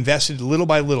 No, he invested little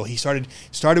by little. He started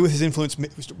with his influence,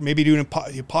 maybe doing a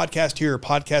podcast here or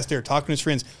podcast there, talking to his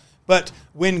friends. But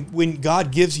when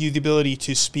God gives you the ability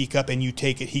to speak up and you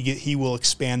take it, he will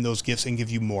expand those gifts and give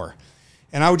you more.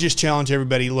 And I would just challenge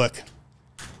everybody, look,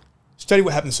 study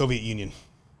what happened in the Soviet Union.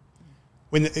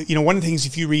 When one of the things,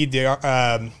 if you read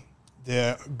the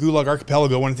Gulag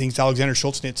Archipelago, one of the things Alexander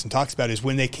Solzhenitsyn talks about is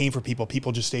when they came for people,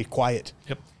 people just stayed quiet.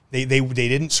 Yep. They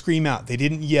didn't scream out. They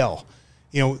didn't yell.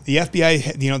 The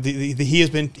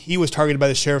FBI, he was targeted by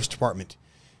the sheriff's department.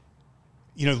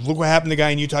 Look what happened to the guy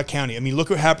in Utah County. I mean, look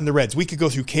what happened to the Reds. We could go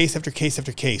through case after case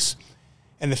after case.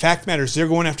 And the fact of the matter is they're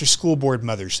going after school board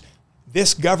mothers.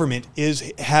 This government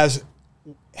has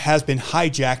been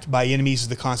hijacked by enemies of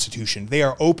the Constitution. They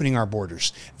are opening our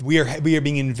borders. We are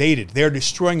being invaded. They are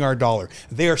destroying our dollar.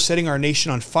 They are setting our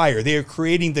nation on fire. They are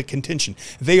creating the contention.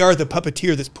 They are the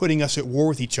puppeteer that's putting us at war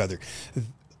with each other.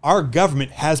 Our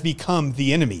government has become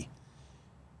the enemy.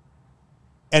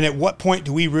 And at what point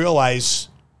do we realize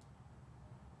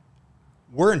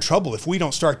we're in trouble if we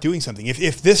don't start doing something?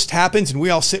 If this happens and we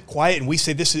all sit quiet and we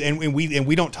say this is, and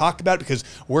we don't talk about it because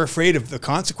we're afraid of the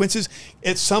consequences,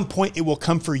 at some point it will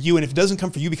come for you. And if it doesn't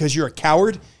come for you because you're a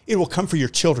coward, it will come for your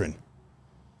children.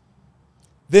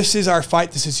 This is our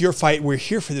fight. This is your fight. We're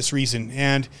here for this reason.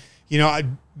 And,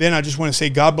 Ben, I just want to say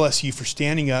God bless you for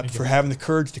standing up, for having the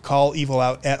courage to call evil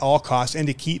out at all costs and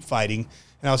to keep fighting.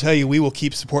 And I'll tell you, we will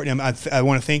keep supporting him. I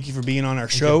want to thank you for being on our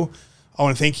show. I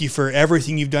want to thank you for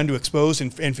everything you've done to expose,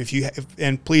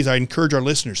 and please, I encourage our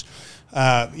listeners,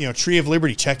 Tree of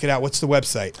Liberty, check it out. What's the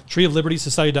website?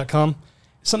 treeoflibertysociety.com.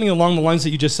 Something along the lines that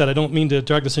you just said. I don't mean to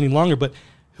drag this any longer, but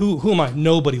who am I?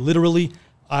 Nobody. Literally,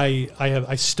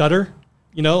 I stutter.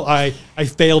 I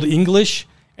failed English,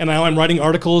 and now I'm writing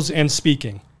articles and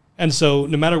speaking. And so,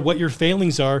 no matter what your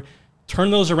failings are,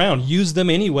 turn those around. Use them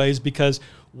anyways, because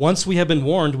once we have been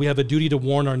warned, we have a duty to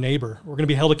warn our neighbor. We're going to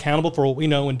be held accountable for what we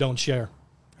know and don't share.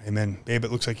 Amen. Babe,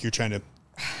 it looks like you're trying to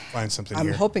find something I'm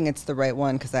here. hoping it's the right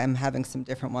one because I'm having some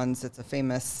different ones. It's a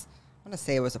famous, I want to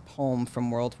say it was a poem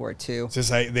from World War II. It says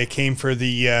they came for the...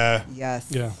 yes.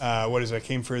 Yeah. What is it?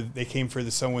 They came for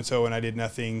the so-and-so and I did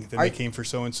nothing. Then they came for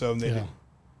so-and-so and they did...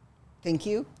 Thank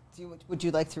you. Would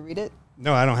you like to read it?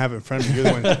 No, I don't have it in front of me. You're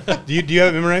the one. Do you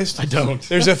have it memorized? I don't.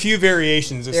 There's a few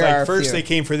variations. It's There like are a first few. they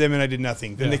came for them and I did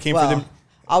nothing. Then they came for them.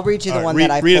 I'll read you the one that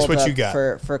I read us pulled what you up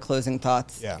got. for closing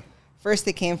thoughts. Yeah. First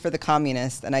they came for the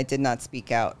communists and I did not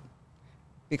speak out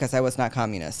because I was not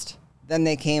communist. Then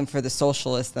they came for the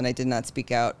socialists and I did not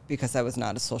speak out because I was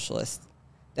not a socialist.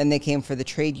 Then they came for the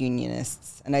trade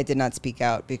unionists and I did not speak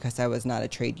out because I was not a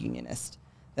trade unionist.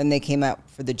 Then they came out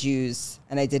for the Jews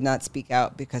and I did not speak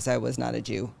out because I was not a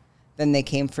Jew. Then they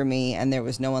came for me and there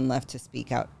was no one left to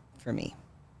speak out for me.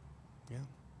 Yeah.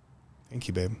 Thank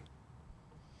you, babe.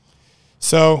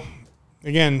 So,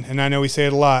 again, and I know we say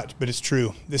it a lot, but it's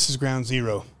true. This is ground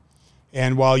zero.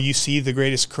 And while you see the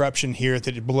greatest corruption here,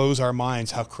 that it blows our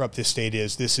minds how corrupt this state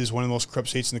is. This is one of the most corrupt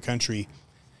states in the country.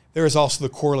 There is also the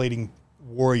correlating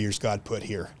warriors God put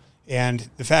here. And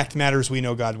the fact of the matter is we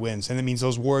know God wins. And that means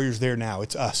those warriors there now.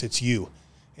 It's us. It's you.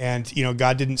 And,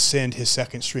 God didn't send his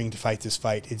second string to fight this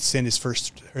fight. He sent his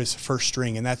first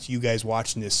string, and that's you guys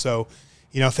watching this. So,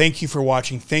 thank you for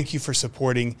watching. Thank you for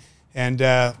supporting. And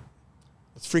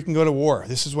let's freaking go to war.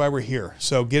 This is why we're here.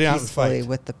 So get out and fight.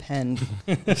 With the pen.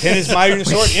 The pen is mightier than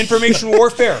the sword. Information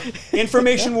warfare.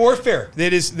 Information warfare.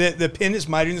 That is the pen is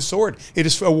mightier than the sword. It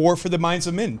is a war for the minds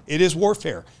of men. It is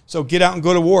warfare. So get out and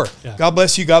go to war. Yeah. God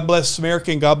bless you. God bless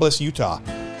America, and God bless Utah.